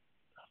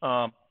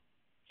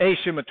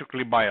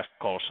asymmetrically biased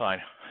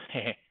cosine.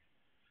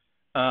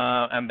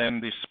 And then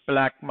this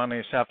Blackman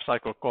is half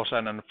cycle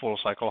cosine and full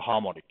cycle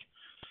harmonic.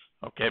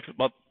 Okay,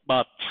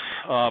 but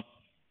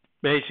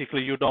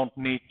basically you don't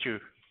need to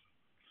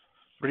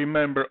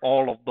remember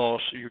all of those.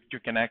 You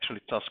can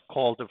actually just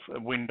call the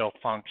window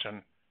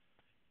function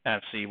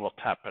and see what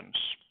happens.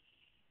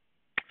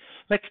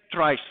 Let's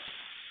try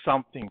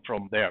something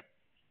from there.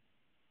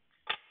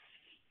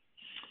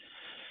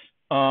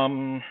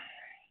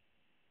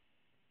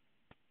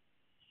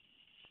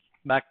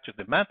 Back to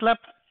the MATLAB.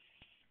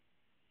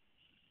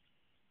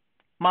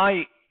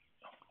 My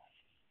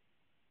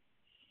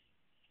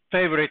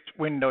favorite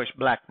window is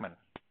Blackman.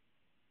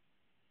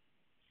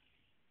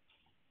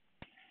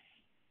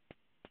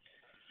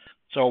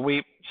 So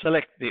we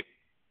select the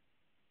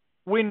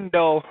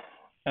window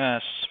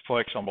as,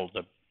 for example,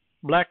 the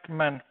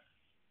Blackman.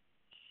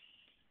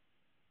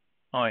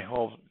 I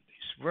hope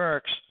this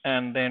works.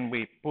 And then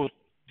we put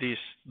this,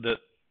 the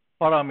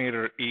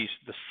parameter is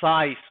the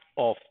size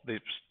of this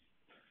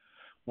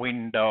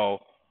window,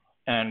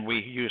 and we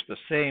use the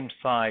same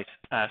size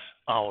as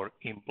our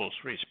impulse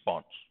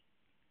response.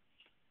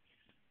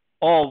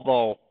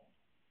 Although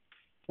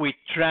we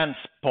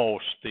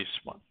transpose this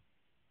one,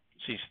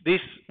 since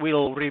this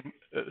will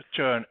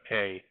return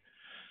a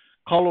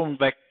column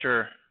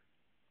vector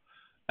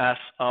as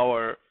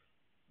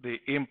the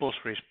impulse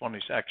response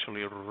is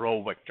actually a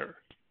row vector.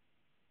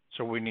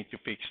 So we need to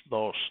fix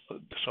those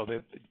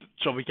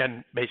so we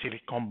can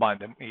basically combine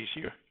them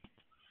easier.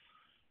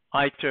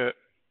 Either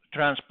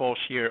transpose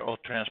here or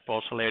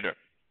transpose later.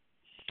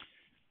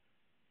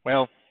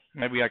 Well,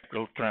 maybe I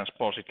will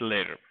transpose it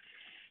later.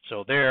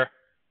 So there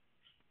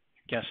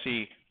you can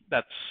see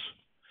that's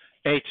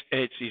H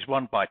is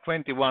 1 by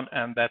 21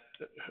 and that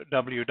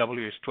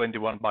WW is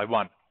 21 by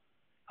 1.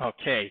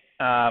 Okay,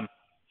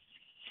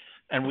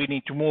 and we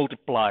need to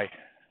multiply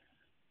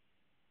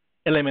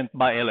element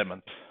by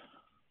element.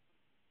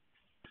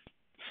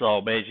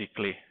 So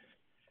basically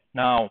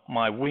now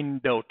my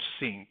windowed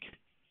sink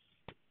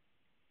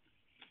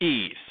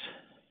is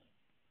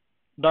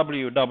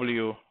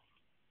WW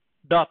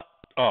dot,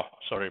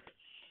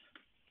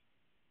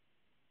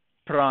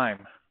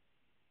 prime,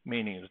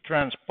 meaning the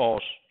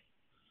transpose,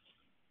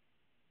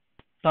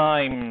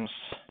 times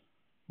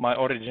my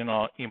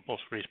original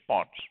impulse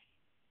response.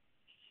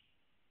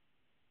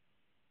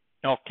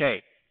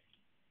 Okay,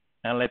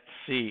 and let's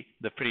see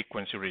the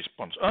frequency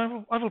response.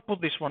 I will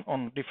put this one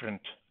on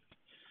different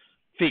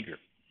figure.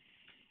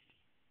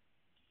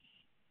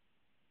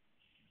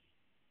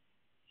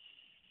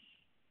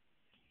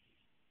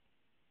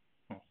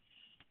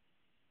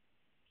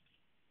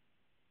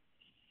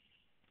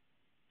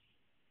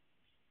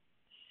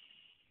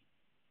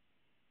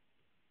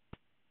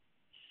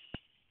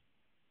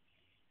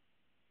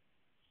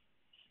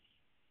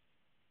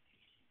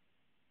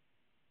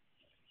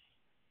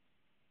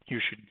 You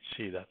should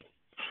see that.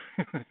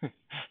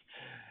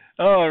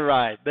 All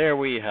right, there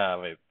we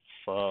have it.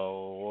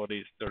 So what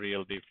is the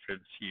real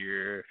difference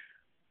here?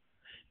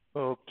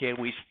 Okay,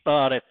 we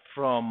started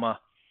from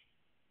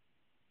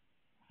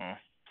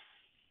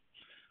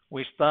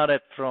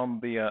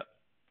the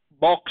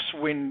box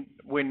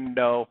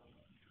window.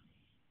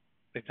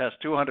 It has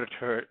 200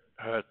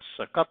 hertz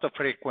cutoff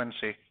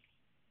frequency,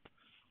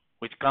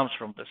 which comes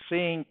from the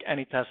sink, and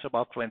it has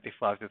about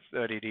 25 to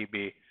 30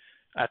 dB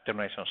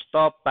attenuation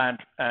stop band.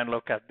 And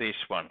look at this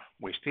one.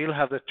 We still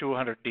have the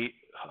 200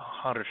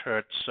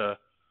 hertz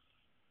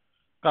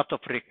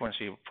cutoff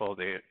frequency for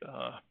the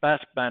pass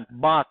band,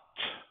 but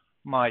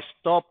my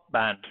stop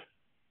band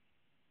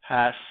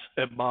has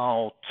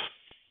about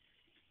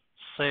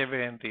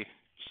 70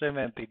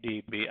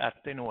 dB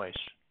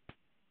attenuation.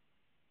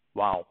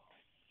 Wow.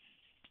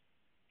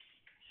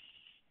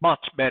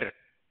 Much better.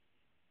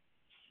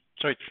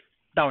 So it's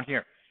down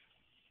here.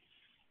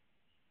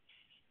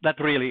 that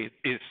really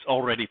is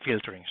already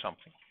filtering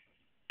something.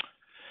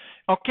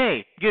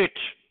 Okay, good.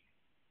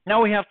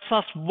 Now we have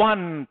just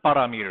one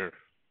parameter.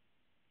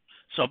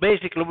 So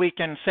basically we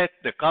can set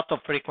the cutoff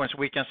frequency,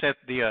 we can set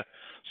the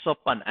stop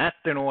and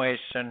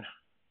attenuation.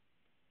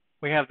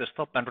 We have the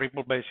stop and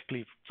ripple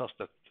basically just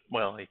that,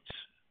 well, it's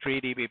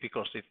 3 dB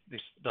because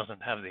this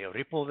doesn't have the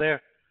ripple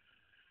there.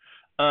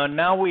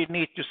 Now we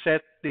need to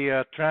set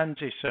the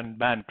transition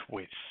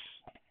bandwidth,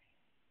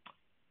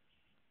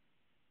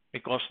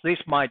 because this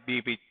might be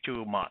a bit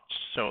too much.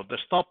 So the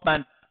stop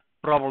band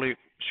probably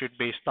should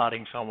be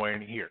starting somewhere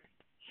in here.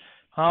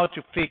 How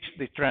to fix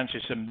the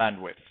transition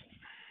bandwidth?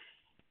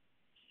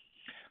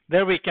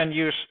 There we can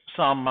use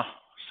some,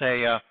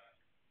 say,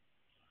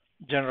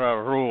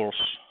 general rules.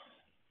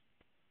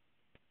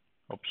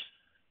 Oops.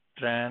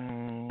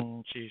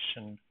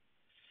 Transition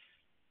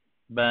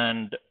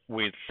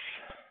bandwidth.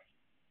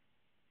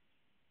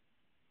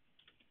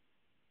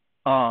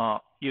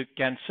 You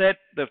can set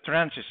the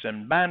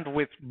transition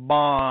bandwidth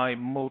by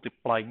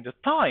multiplying the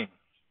time.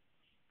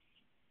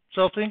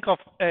 So think of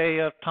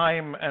a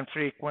time and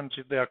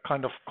frequency, they are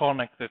kind of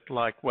connected,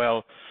 like,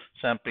 well,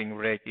 sampling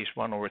rate is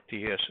 1 over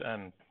TS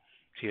and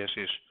TS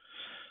is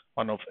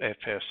 1 of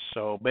FS.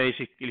 So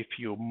basically, if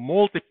you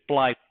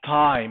multiply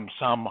time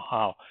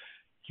somehow,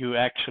 you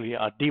actually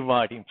are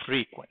dividing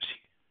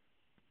frequency,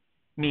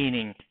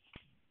 meaning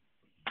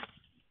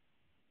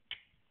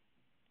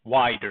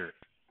wider.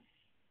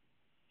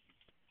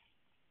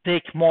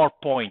 Take more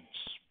points.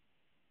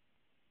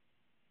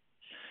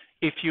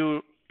 If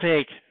you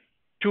take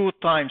 2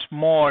 times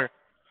more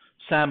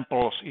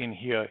samples in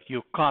here,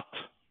 you cut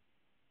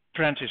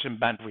transition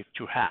bandwidth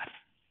to half.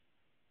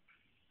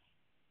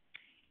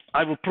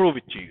 I will prove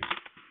it to you.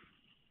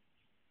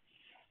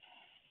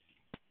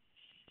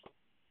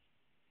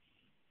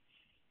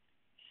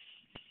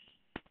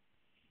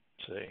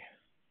 Say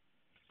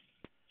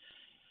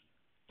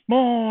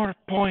more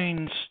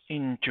points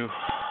into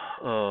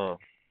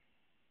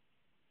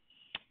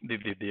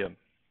the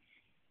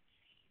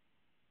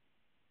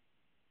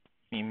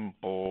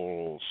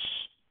impulse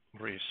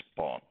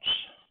response.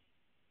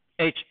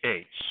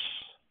 HH.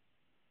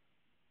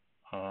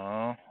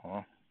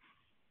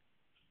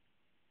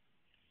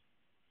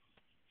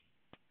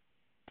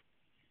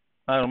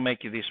 I'll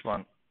make you this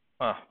one.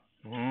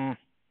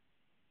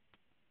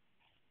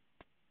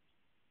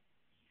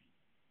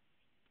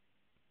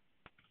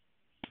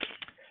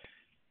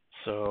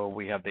 So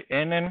we have the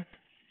NN.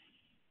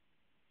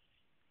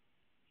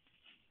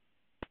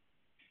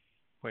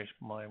 Where's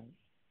my?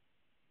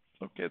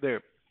 Okay,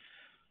 there.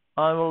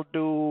 I will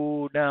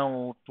do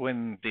now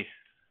 20,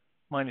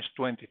 minus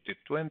 20 to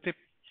 20.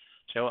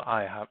 So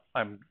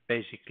I'm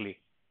basically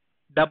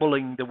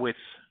doubling the width.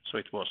 So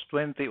it was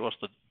 20, was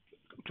the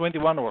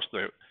 21 was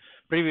the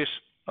previous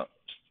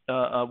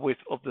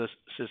width of the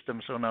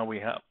system. So now we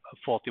have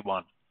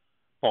 41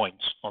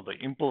 points on the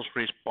impulse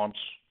response.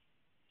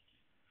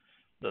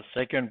 The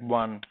second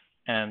one,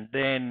 and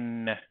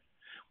then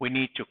we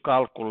need to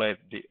calculate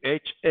the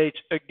HH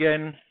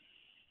again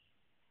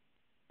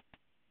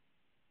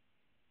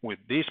with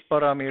this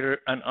parameter,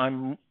 and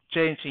I'm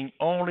changing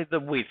only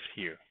the width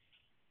here.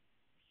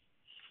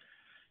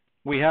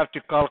 We have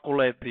to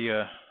calculate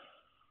the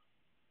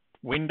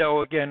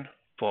window again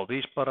for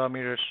these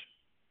parameters.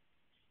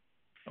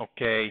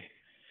 Okay,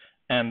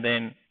 and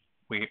then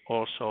we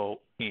also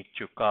need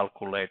to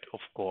calculate, of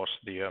course,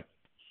 the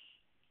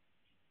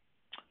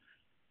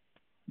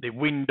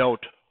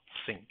windowed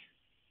thing.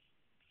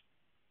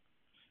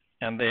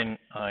 And then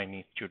I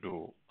need to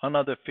do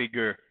another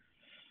figure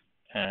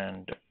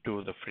and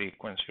do the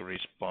frequency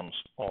response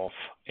of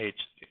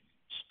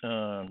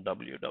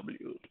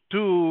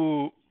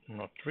WW2,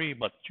 not 3,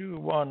 but 2,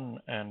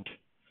 1, and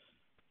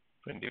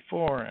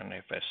 24, and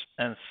FS,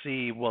 and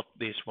see what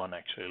this one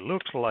actually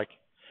looks like.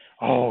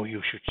 Oh,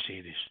 you should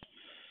see this.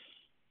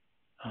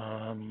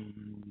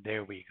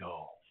 There we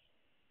go.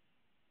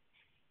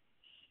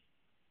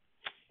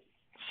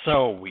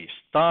 So we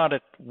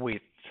started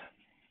with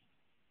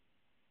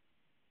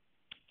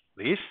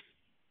this.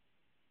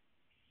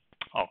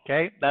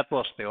 Okay, that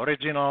was the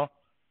original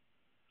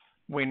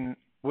with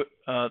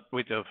a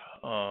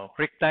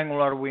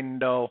rectangular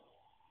window.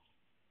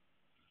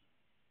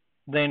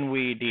 Then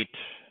we did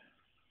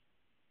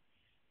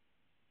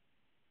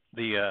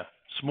the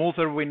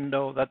smoother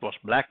window, that was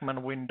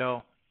Blackman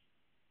window.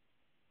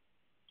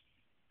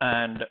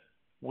 And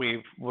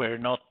we were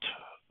not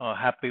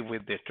happy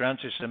with the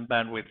transition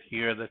bandwidth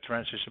here. The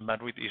transition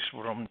bandwidth is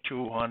from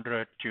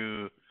 200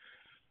 to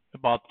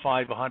about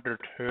 500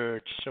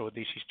 hertz. So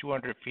this is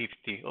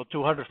 250 or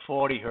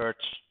 240 hertz.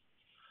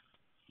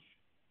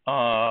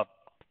 I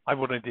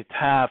wanted it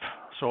half,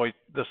 so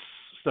the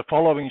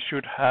following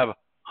should have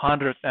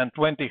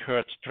 120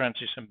 hertz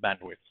transition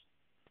bandwidth.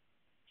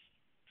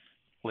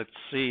 Let's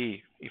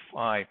see if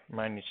I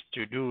manage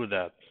to do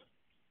that.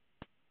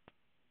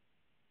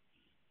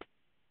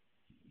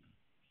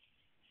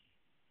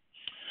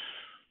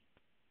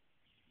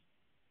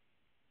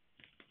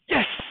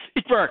 Yes,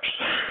 it works.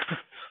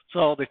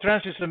 So the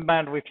transition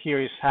bandwidth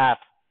here is half.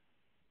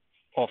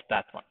 of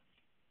that one.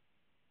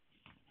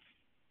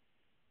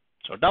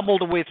 So double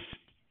the width,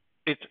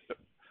 it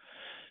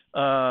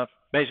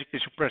basically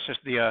suppresses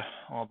the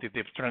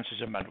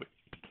transition bandwidth.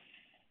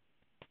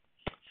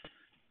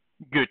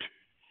 Good.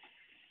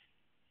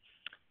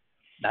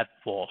 That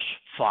was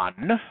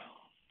fun.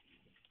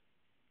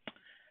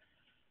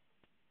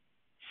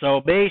 So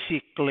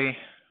basically,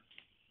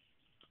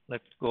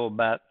 let's go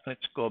back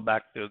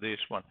to this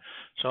one.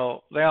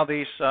 So there are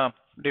these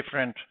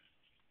different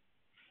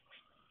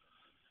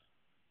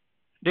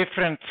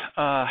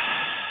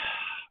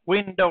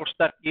windows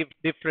that give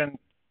different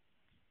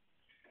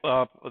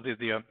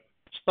the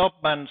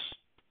stop bands.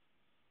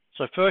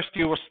 So first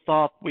you will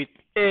start with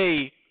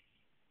a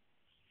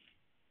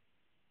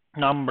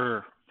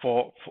number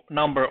for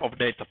number of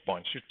data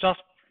points. You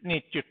just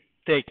need to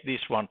take this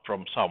one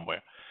from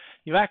somewhere.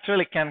 You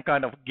actually can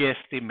kind of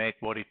guesstimate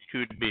what it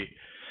could be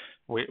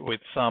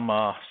with some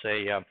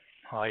say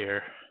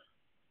higher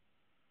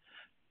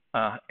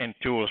end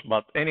tools.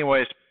 But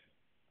anyways,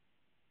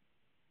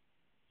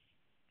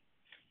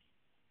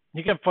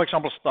 you can, for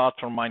example, start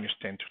from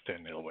 -10 to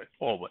 10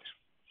 always.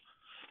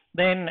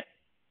 Then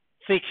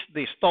fix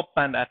the stop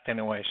band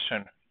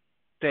attenuation,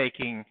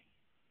 taking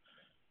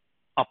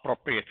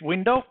appropriate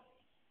window.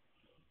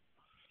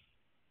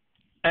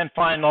 And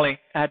finally,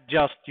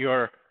 adjust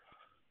your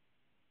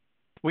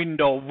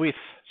window width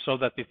so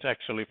that it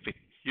actually fits.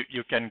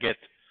 You can get,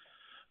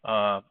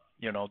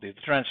 the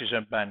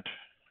transition band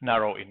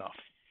narrow enough,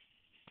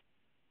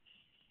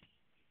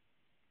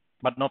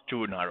 but not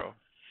too narrow.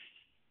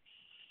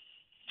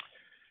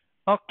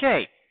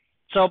 Okay,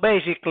 so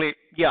basically,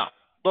 yeah,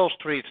 those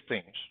three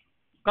things.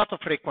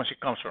 Cutoff frequency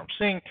comes from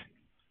sync,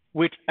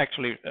 which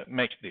actually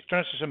makes the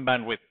transition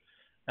bandwidth,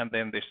 and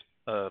then this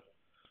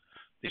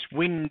this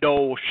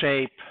window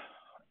shape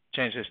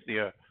changes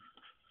the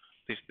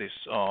this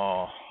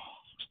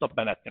stop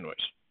band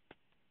attenuation.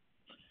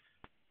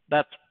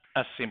 That's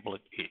as simple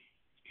as it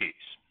is.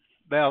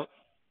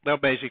 They're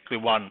basically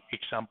one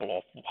example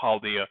of how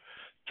the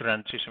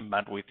transition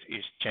bandwidth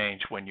is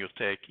changed when you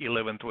take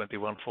 11,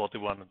 21,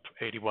 41, and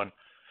 81.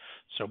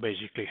 So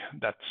basically,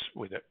 that's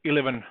with the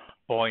 11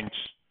 points.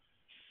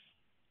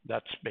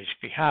 That's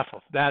basically half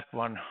of that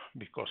one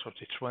because of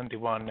the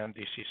 21, and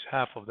this is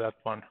half of that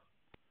one,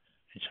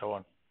 and so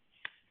on.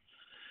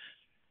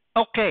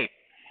 Okay.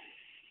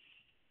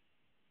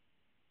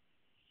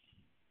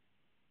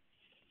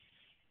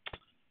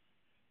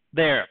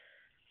 There.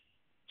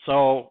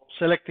 So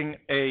selecting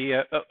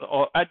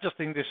or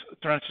adjusting this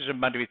transition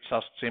bandwidth,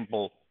 just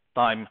simple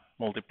time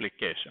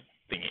multiplication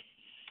thingy.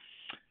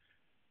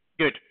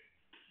 Good.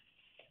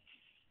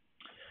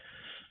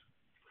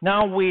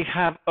 Now we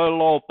have a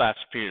low pass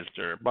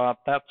filter, but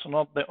that's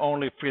not the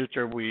only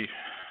filter we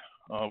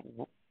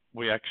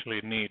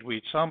actually need.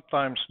 We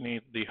sometimes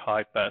need the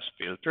high pass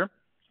filter.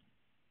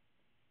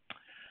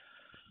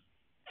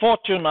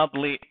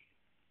 Fortunately,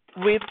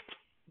 with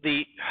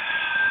the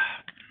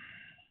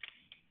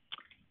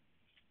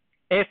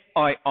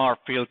FIR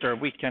filter,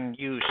 we can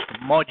use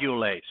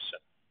modulation.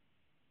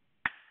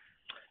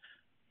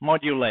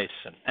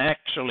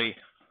 Actually,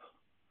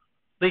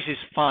 this is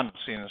fun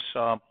since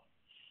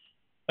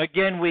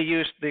again we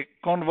use the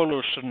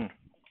convolution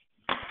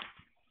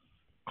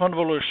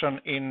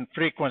in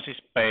frequency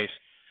space.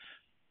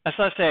 As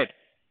I said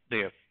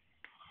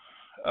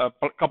a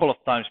couple of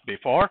times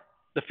before,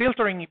 the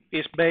filtering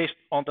is based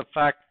on the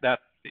fact that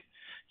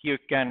you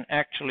can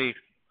actually,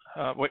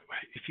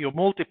 if you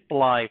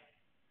multiply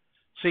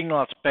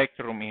signal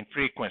spectrum in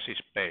frequency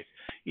space,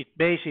 it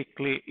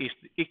basically is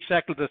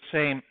exactly the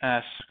same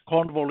as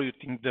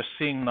convoluting the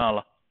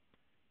signal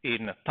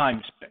in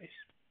time space,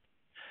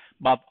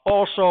 but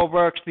also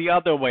works the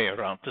other way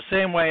around, the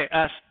same way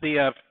as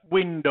the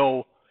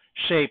window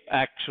shape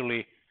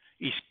actually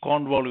is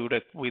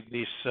convoluted with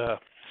this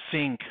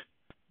sync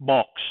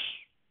box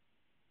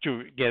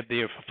to get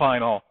the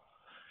final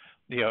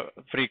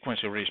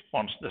frequency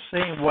response. The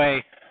same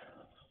way,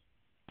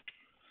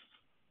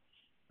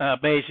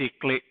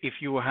 basically,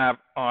 if you have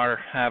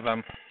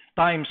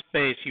time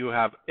space, you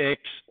have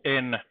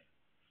xn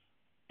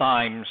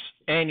times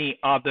any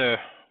other,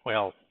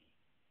 well,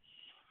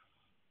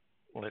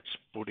 let's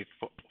put it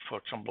for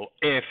example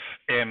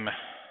fm.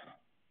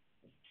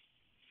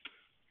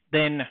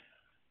 Then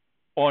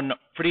on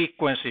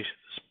frequency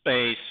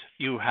space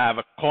you have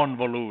a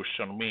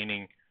convolution,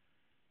 meaning,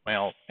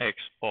 well, x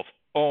of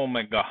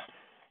omega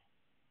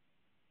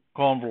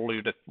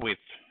convoluted with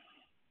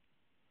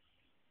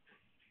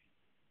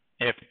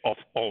f of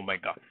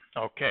omega.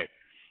 Okay,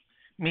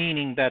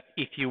 meaning that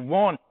if you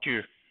want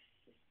to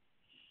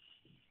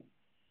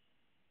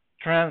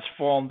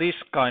transform this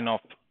kind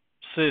of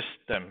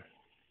system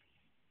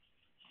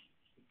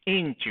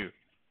into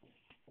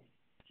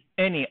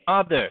any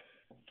other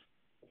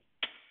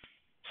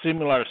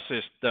similar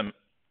system,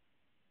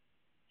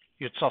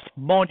 you just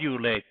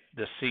modulate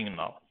the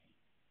signal.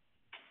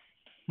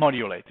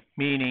 Modulate,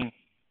 meaning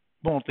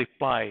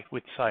multiply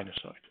with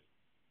sinusoid.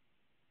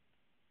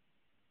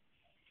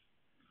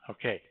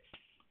 Okay.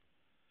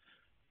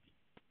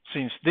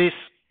 Since this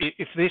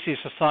if this is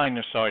a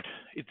sinusoid,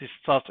 it is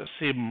just a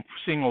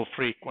single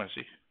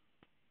frequency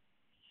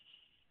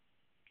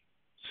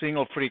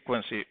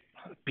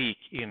peak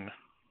in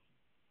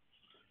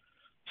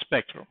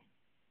spectrum.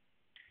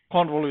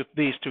 Convolute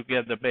these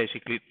together,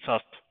 basically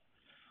just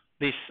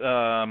this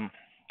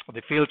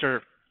the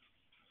filter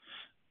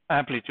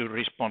amplitude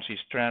response is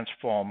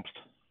transformed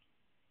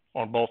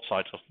on both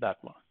sides of that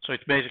one. So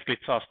it basically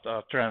just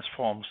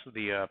transforms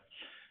the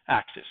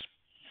axis.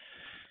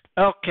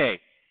 Okay,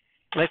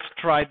 let's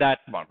try that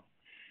one.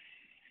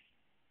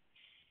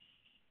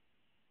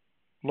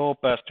 Low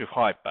pass to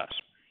high pass.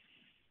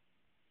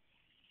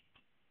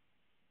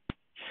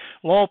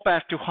 Low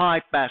pass to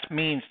high pass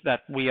means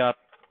that we are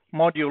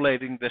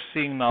modulating the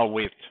signal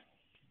with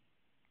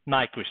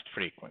Nyquist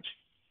frequency.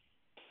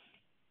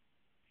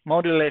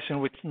 Modulation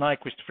with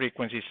Nyquist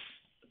frequency is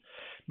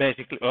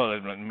basically,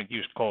 let me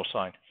use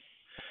cosine.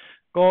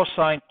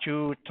 Cosine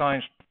 2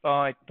 times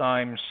pi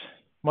times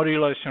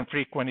modulation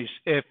frequency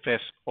is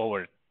fs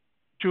over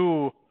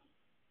 2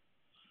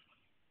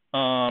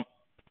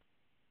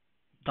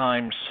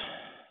 times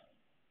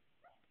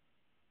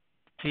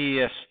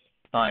ts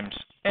times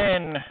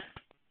n,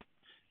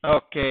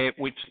 okay,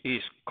 which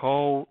is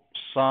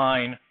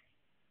cosine,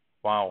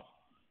 wow,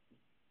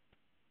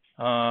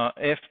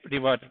 f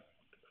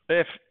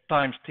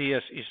times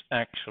ts is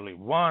actually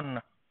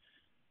 1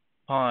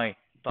 pi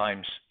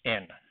times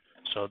n.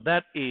 So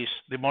that is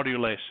the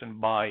modulation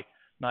by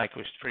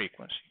Nyquist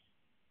frequency,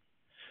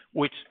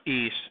 which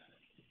is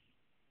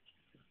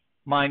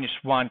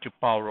 -1 to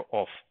power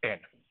of n.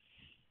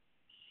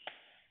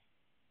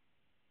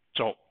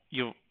 So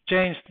you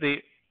change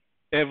the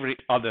every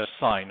other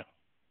sign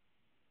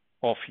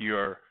of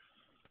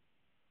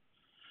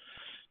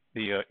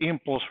the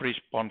impulse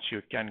response,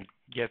 you can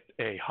get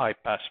a high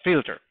pass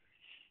filter.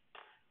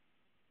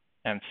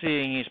 And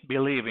seeing is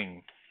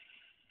believing.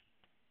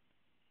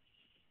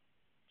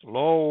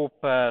 Low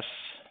pass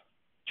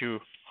to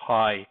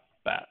high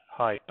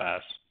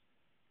pass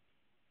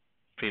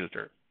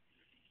filter.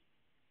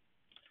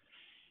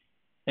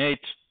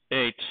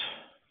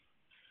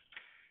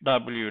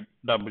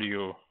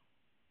 HHWW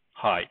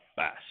high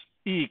pass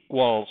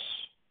equals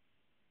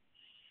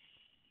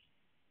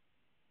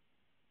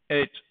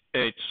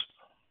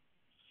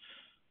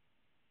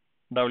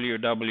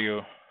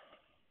HHWW.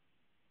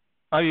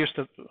 I used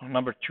the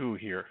number 2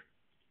 here.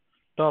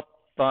 Dot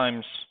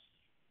times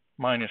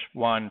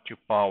 -1 to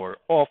power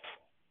of,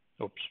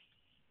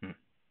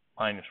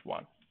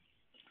 -1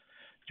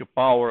 to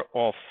power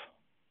of,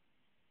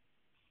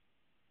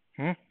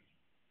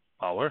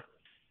 power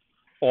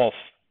of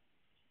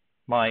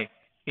my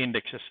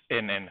indexes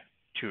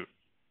NN2.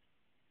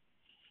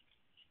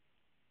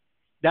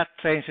 That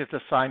changes the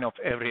sign of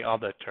every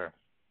other term,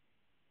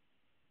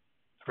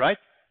 right?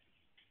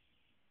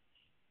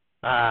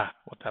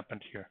 What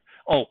happened here?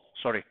 Oh,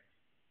 sorry.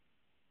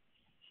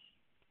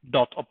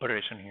 Dot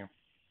operation here.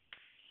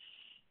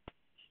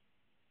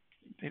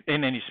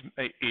 NN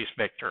is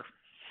vector,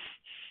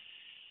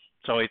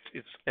 so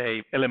it's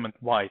a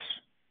element-wise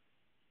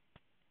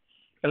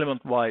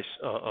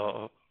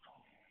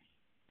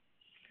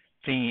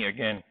thingy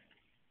again.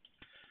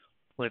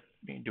 Let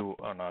me do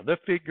another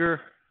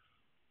figure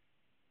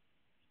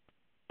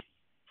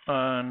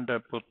and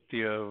put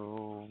the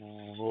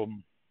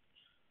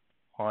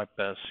high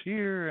pass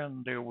here,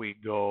 and there we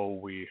go.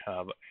 We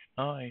have a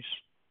nice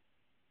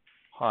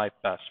high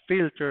pass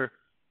filter,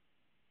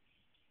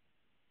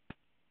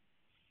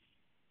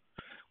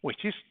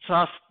 which is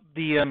just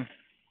the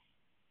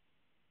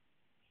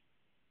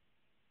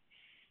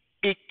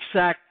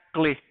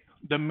exactly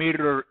the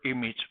mirror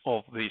image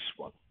of this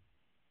one.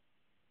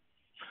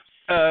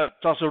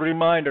 Just a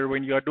reminder,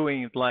 when you are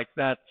doing it like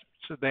that,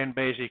 so then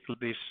basically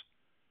this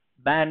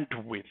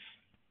bandwidth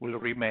will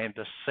remain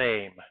the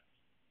same.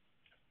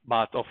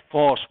 But of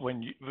course,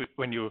 when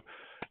you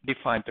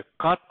define the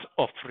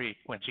cutoff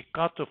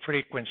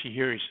frequency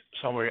here is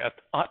somewhere at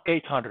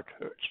 800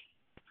 Hertz.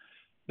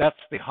 That's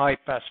the high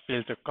pass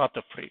filter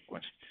cutoff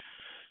frequency.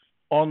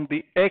 On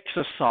the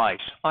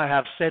exercise, I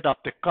have set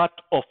up the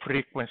cutoff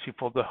frequency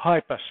for the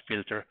high pass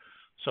filter.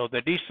 So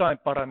the design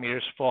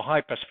parameters for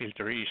high pass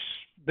filter is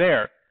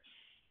there.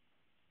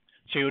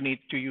 So you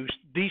need to use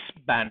this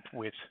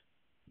bandwidth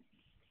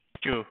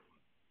to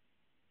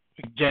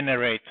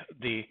generate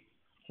the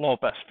low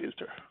pass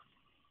filter,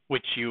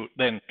 which you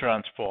then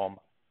transform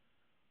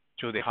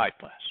to the high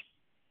pass.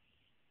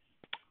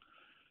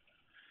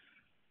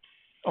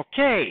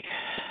 Okay.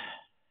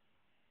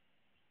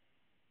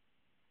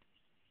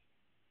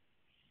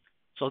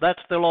 So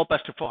that's the low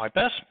pass to high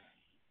pass.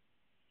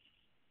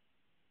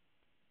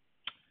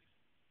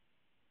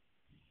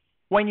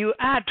 When you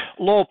add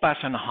low pass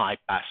and high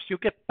pass, you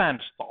get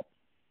band stop.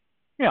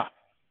 Yeah.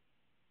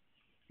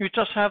 You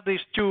just have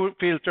these two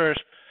filters,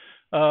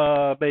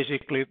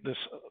 basically this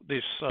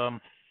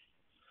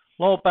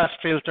low pass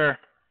filter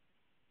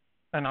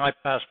and high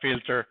pass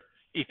filter.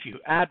 If you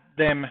add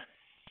them,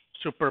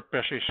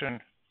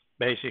 superposition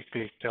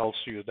basically tells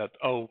you that,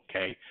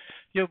 okay,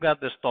 you got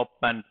the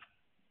stop band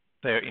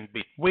there in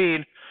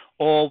between,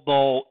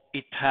 although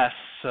it has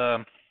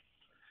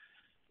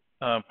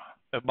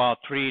about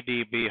 3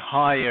 dB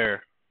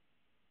higher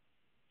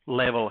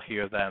level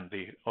here than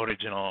the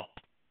original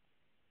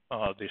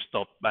the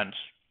stop bands,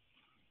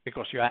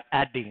 because you are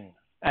adding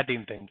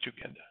them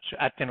together. So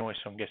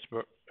attenuation gets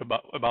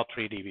about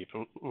 3 dB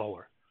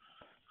lower.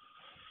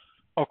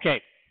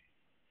 Okay.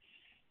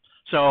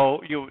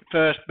 So you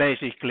first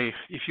basically,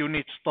 if you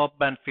need stop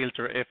band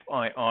filter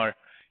FIR,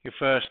 you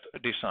first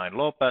design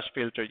low pass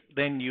filter,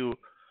 then you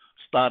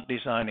start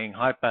designing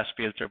high pass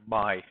filter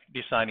by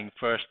designing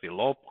first the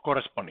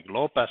corresponding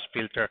low pass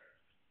filter,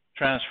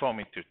 transform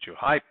it to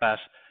high pass,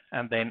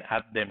 and then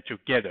add them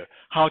together.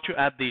 How to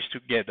add these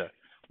together?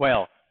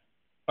 Well,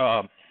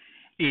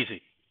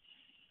 easy.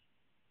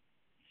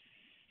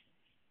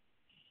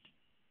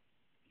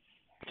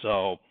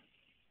 So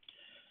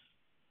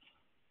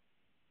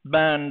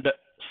band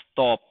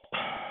stop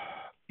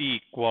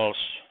equals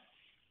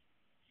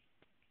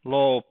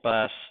low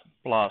pass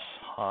plus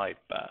high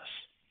pass.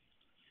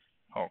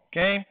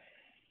 Okay,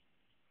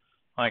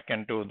 I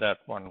can do that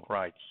one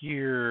right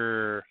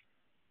here,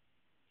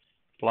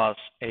 plus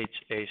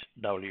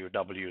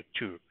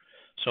HHWW2.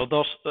 So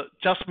those,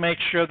 just make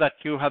sure that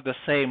you have the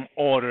same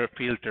order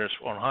filters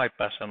on high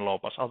pass and low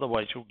pass,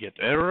 otherwise you get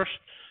errors.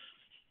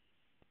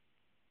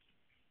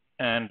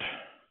 And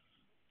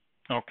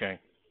okay,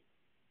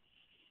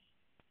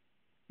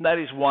 that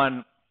is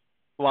one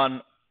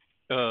band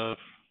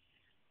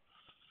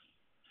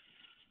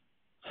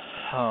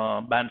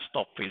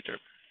stop filter,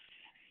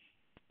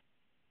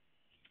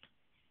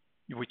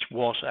 which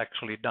was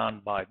actually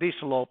done by this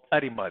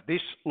adding by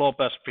this low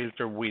pass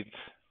filter with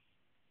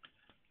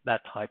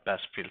that high pass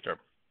filter,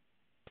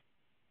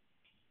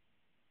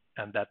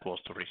 and that was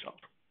the result.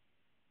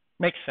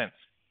 Makes sense,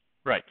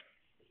 right?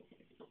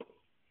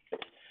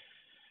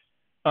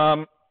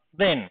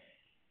 Then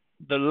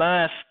the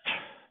last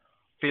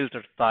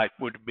filter type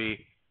would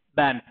be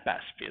band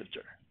pass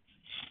filter.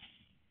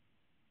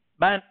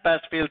 Band pass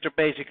filter,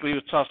 basically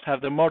you just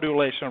have the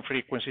modulation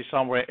frequency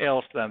somewhere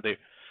else than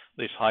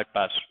this high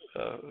pass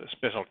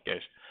special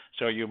case.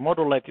 So you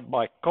modulate it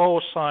by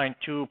cosine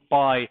 2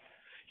 pi,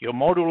 your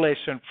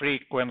modulation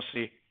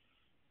frequency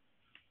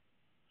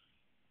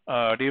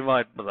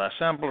divided by the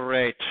sample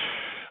rate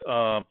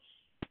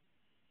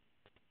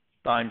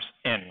times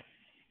n.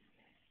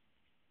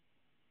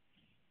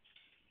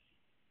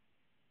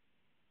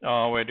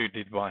 Where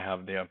did I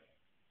have the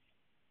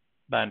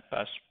band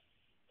pass?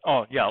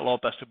 Oh yeah, low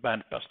pass to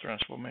band pass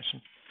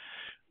transformation.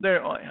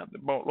 There I have the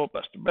low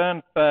pass to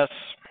band pass.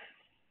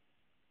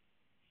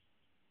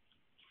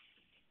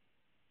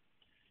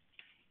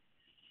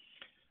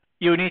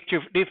 You need to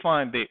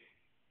define the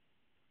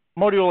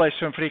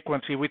modulation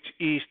frequency, which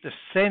is the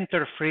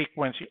center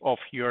frequency of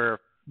your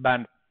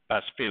band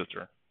pass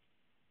filter.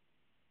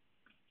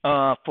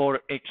 For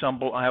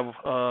example, I have,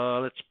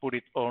 let's put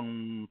it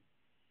on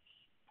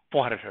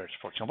 400 Hertz,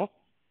 for example.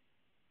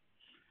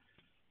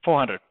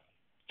 400,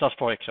 just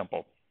for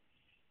example.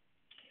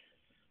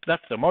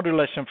 That's the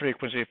modulation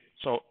frequency.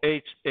 So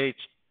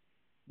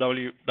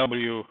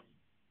HHWW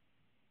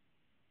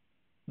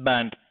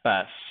band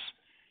pass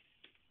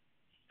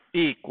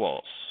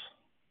equals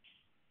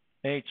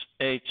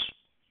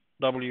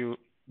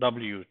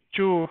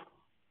HHWW2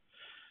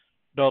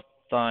 dot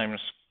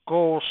times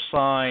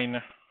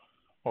cosine,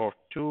 or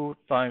 2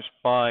 times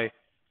pi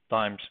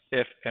times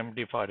Fm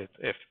divided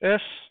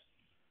Fs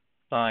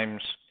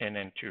times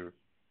NN2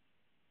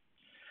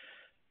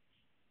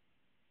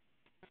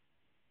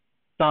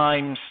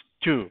 times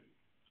 2.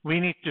 We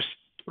need to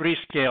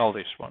rescale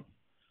this one.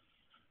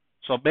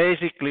 So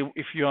basically,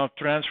 if you are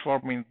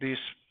transforming this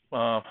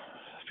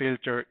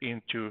filter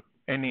into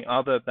any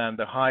other than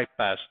the high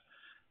pass,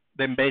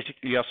 then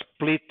basically you are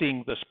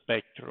splitting the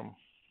spectrum,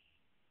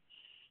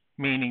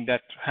 meaning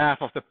that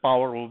half of the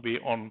power will be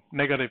on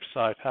negative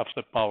side, half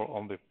the power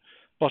on the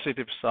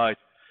positive side.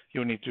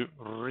 You need to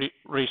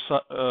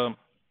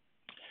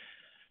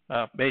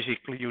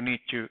basically you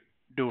need to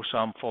do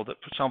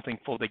something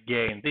for the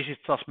gain. This is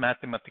just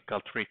mathematical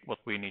trick what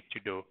we need to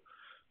do.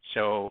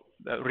 So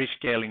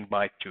rescaling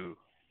by 2.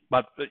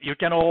 But you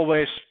can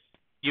always,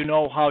 you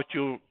know how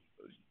to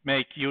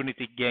make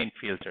unity gain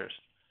filters.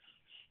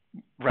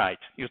 Right.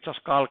 You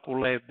just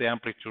calculate the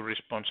amplitude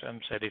response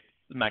and set it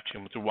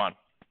maximum to 1.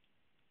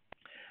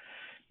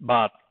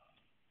 But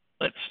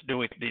let's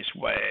do it this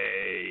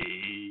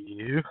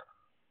way.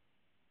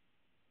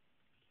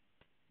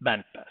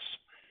 Band pass.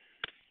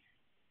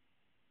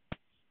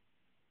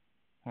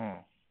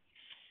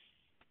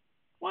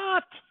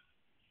 What?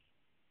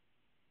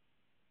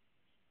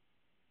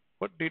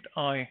 What did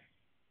I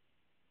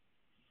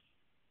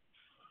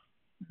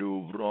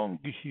do wrong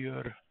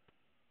here?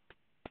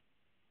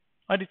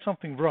 I did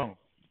something wrong.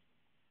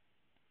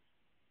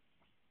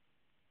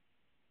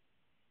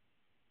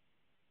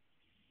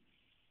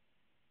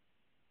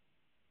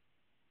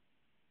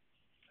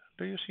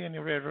 Do you see any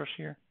errors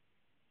here?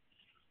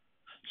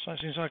 So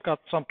since I got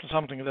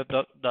something that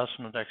does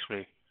not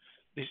actually,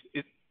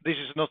 this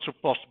is not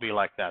supposed to be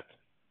like that.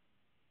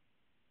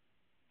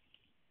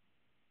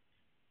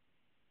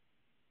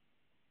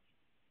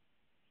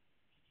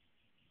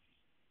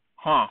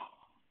 Huh.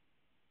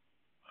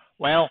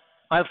 Well,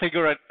 I'll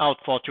figure it out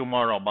for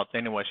tomorrow, but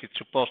anyways, it's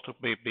supposed to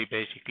be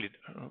basically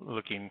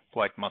looking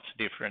quite much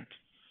different.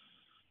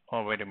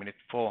 Oh, wait a minute,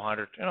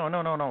 400. No,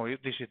 no, no, no.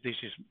 This is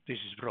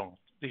wrong.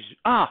 This is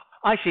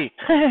I see.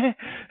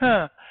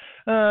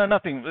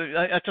 Nothing.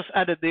 I just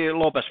added the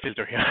low pass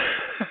filter here.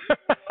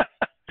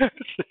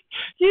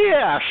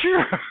 Yeah,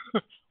 sure.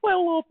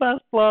 Well, low pass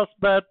plus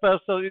bad pass,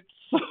 so it's.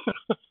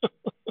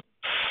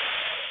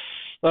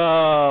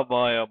 Bye,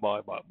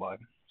 bye, bye, bye.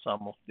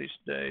 Some of these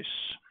days.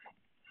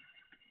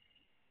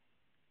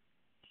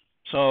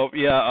 So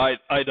yeah,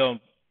 I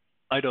don't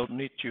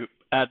need to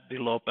add the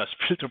low pass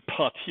filter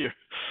part here.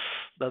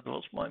 That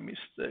was my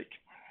mistake.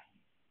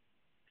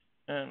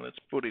 And let's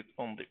put it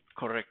on the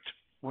correct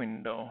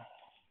window.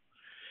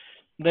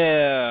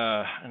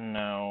 There.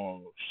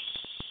 Now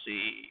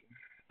see.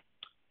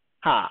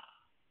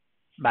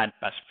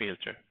 Bandpass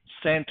filter.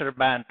 Center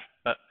band.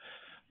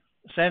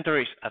 Center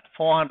is at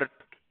 400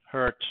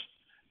 hertz.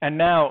 And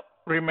now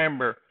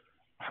remember.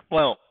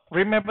 Well,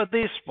 remember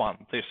this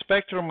one. The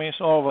spectrum is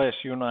always,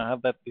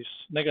 have this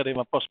negative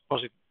and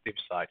positive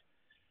side.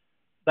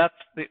 That's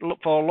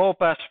for low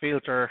pass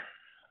filter.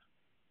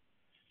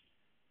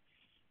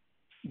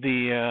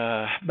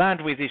 The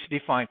bandwidth is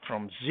defined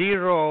from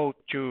 0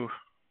 to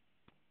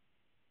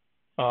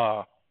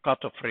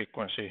cutoff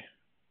frequency.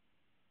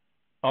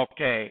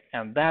 Okay,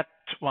 and that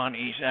one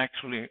is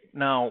actually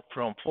now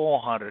from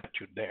 400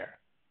 to there.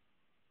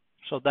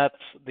 So that's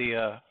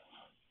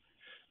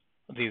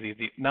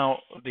now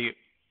the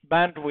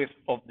bandwidth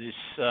of this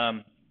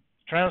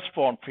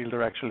transform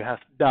filter actually has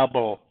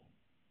double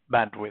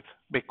bandwidth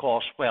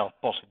because, well,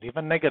 positive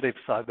and negative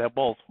side, they're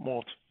both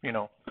moved,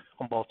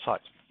 on both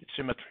sides. It's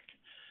symmetric.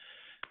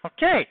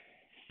 Okay.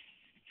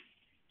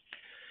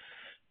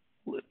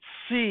 Let's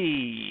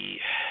see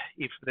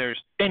if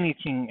there's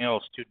anything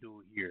else to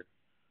do here.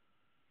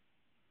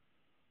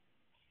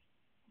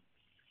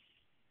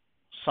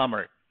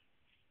 Summary.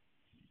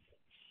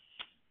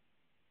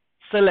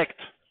 Select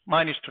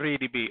minus 3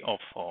 dB of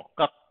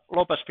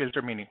low pass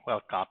filter, meaning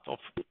cut off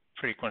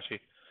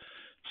frequency.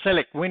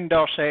 Select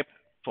window shape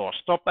for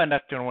stop and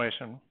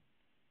attenuation.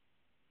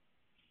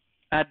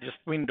 Adjust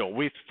window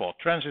width for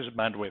transistor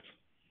bandwidth.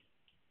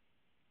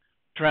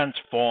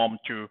 Transform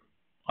to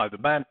either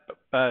band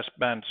pass,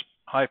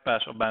 high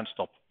pass, or band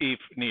stop if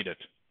needed.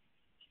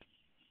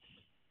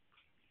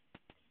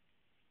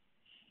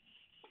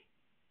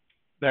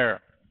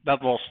 There.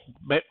 That was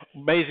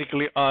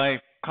basically, I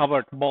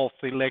covered both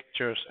the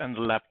lectures and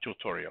the lab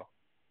tutorial.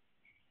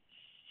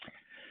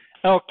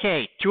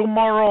 Okay,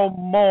 tomorrow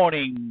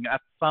morning at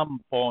some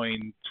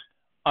point,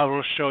 I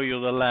will show you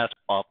the last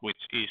part, which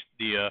is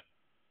the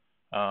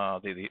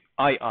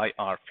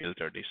IIR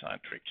filter design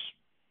tricks.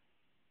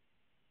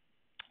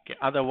 Okay,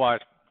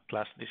 otherwise,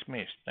 class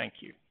dismissed. Thank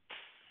you.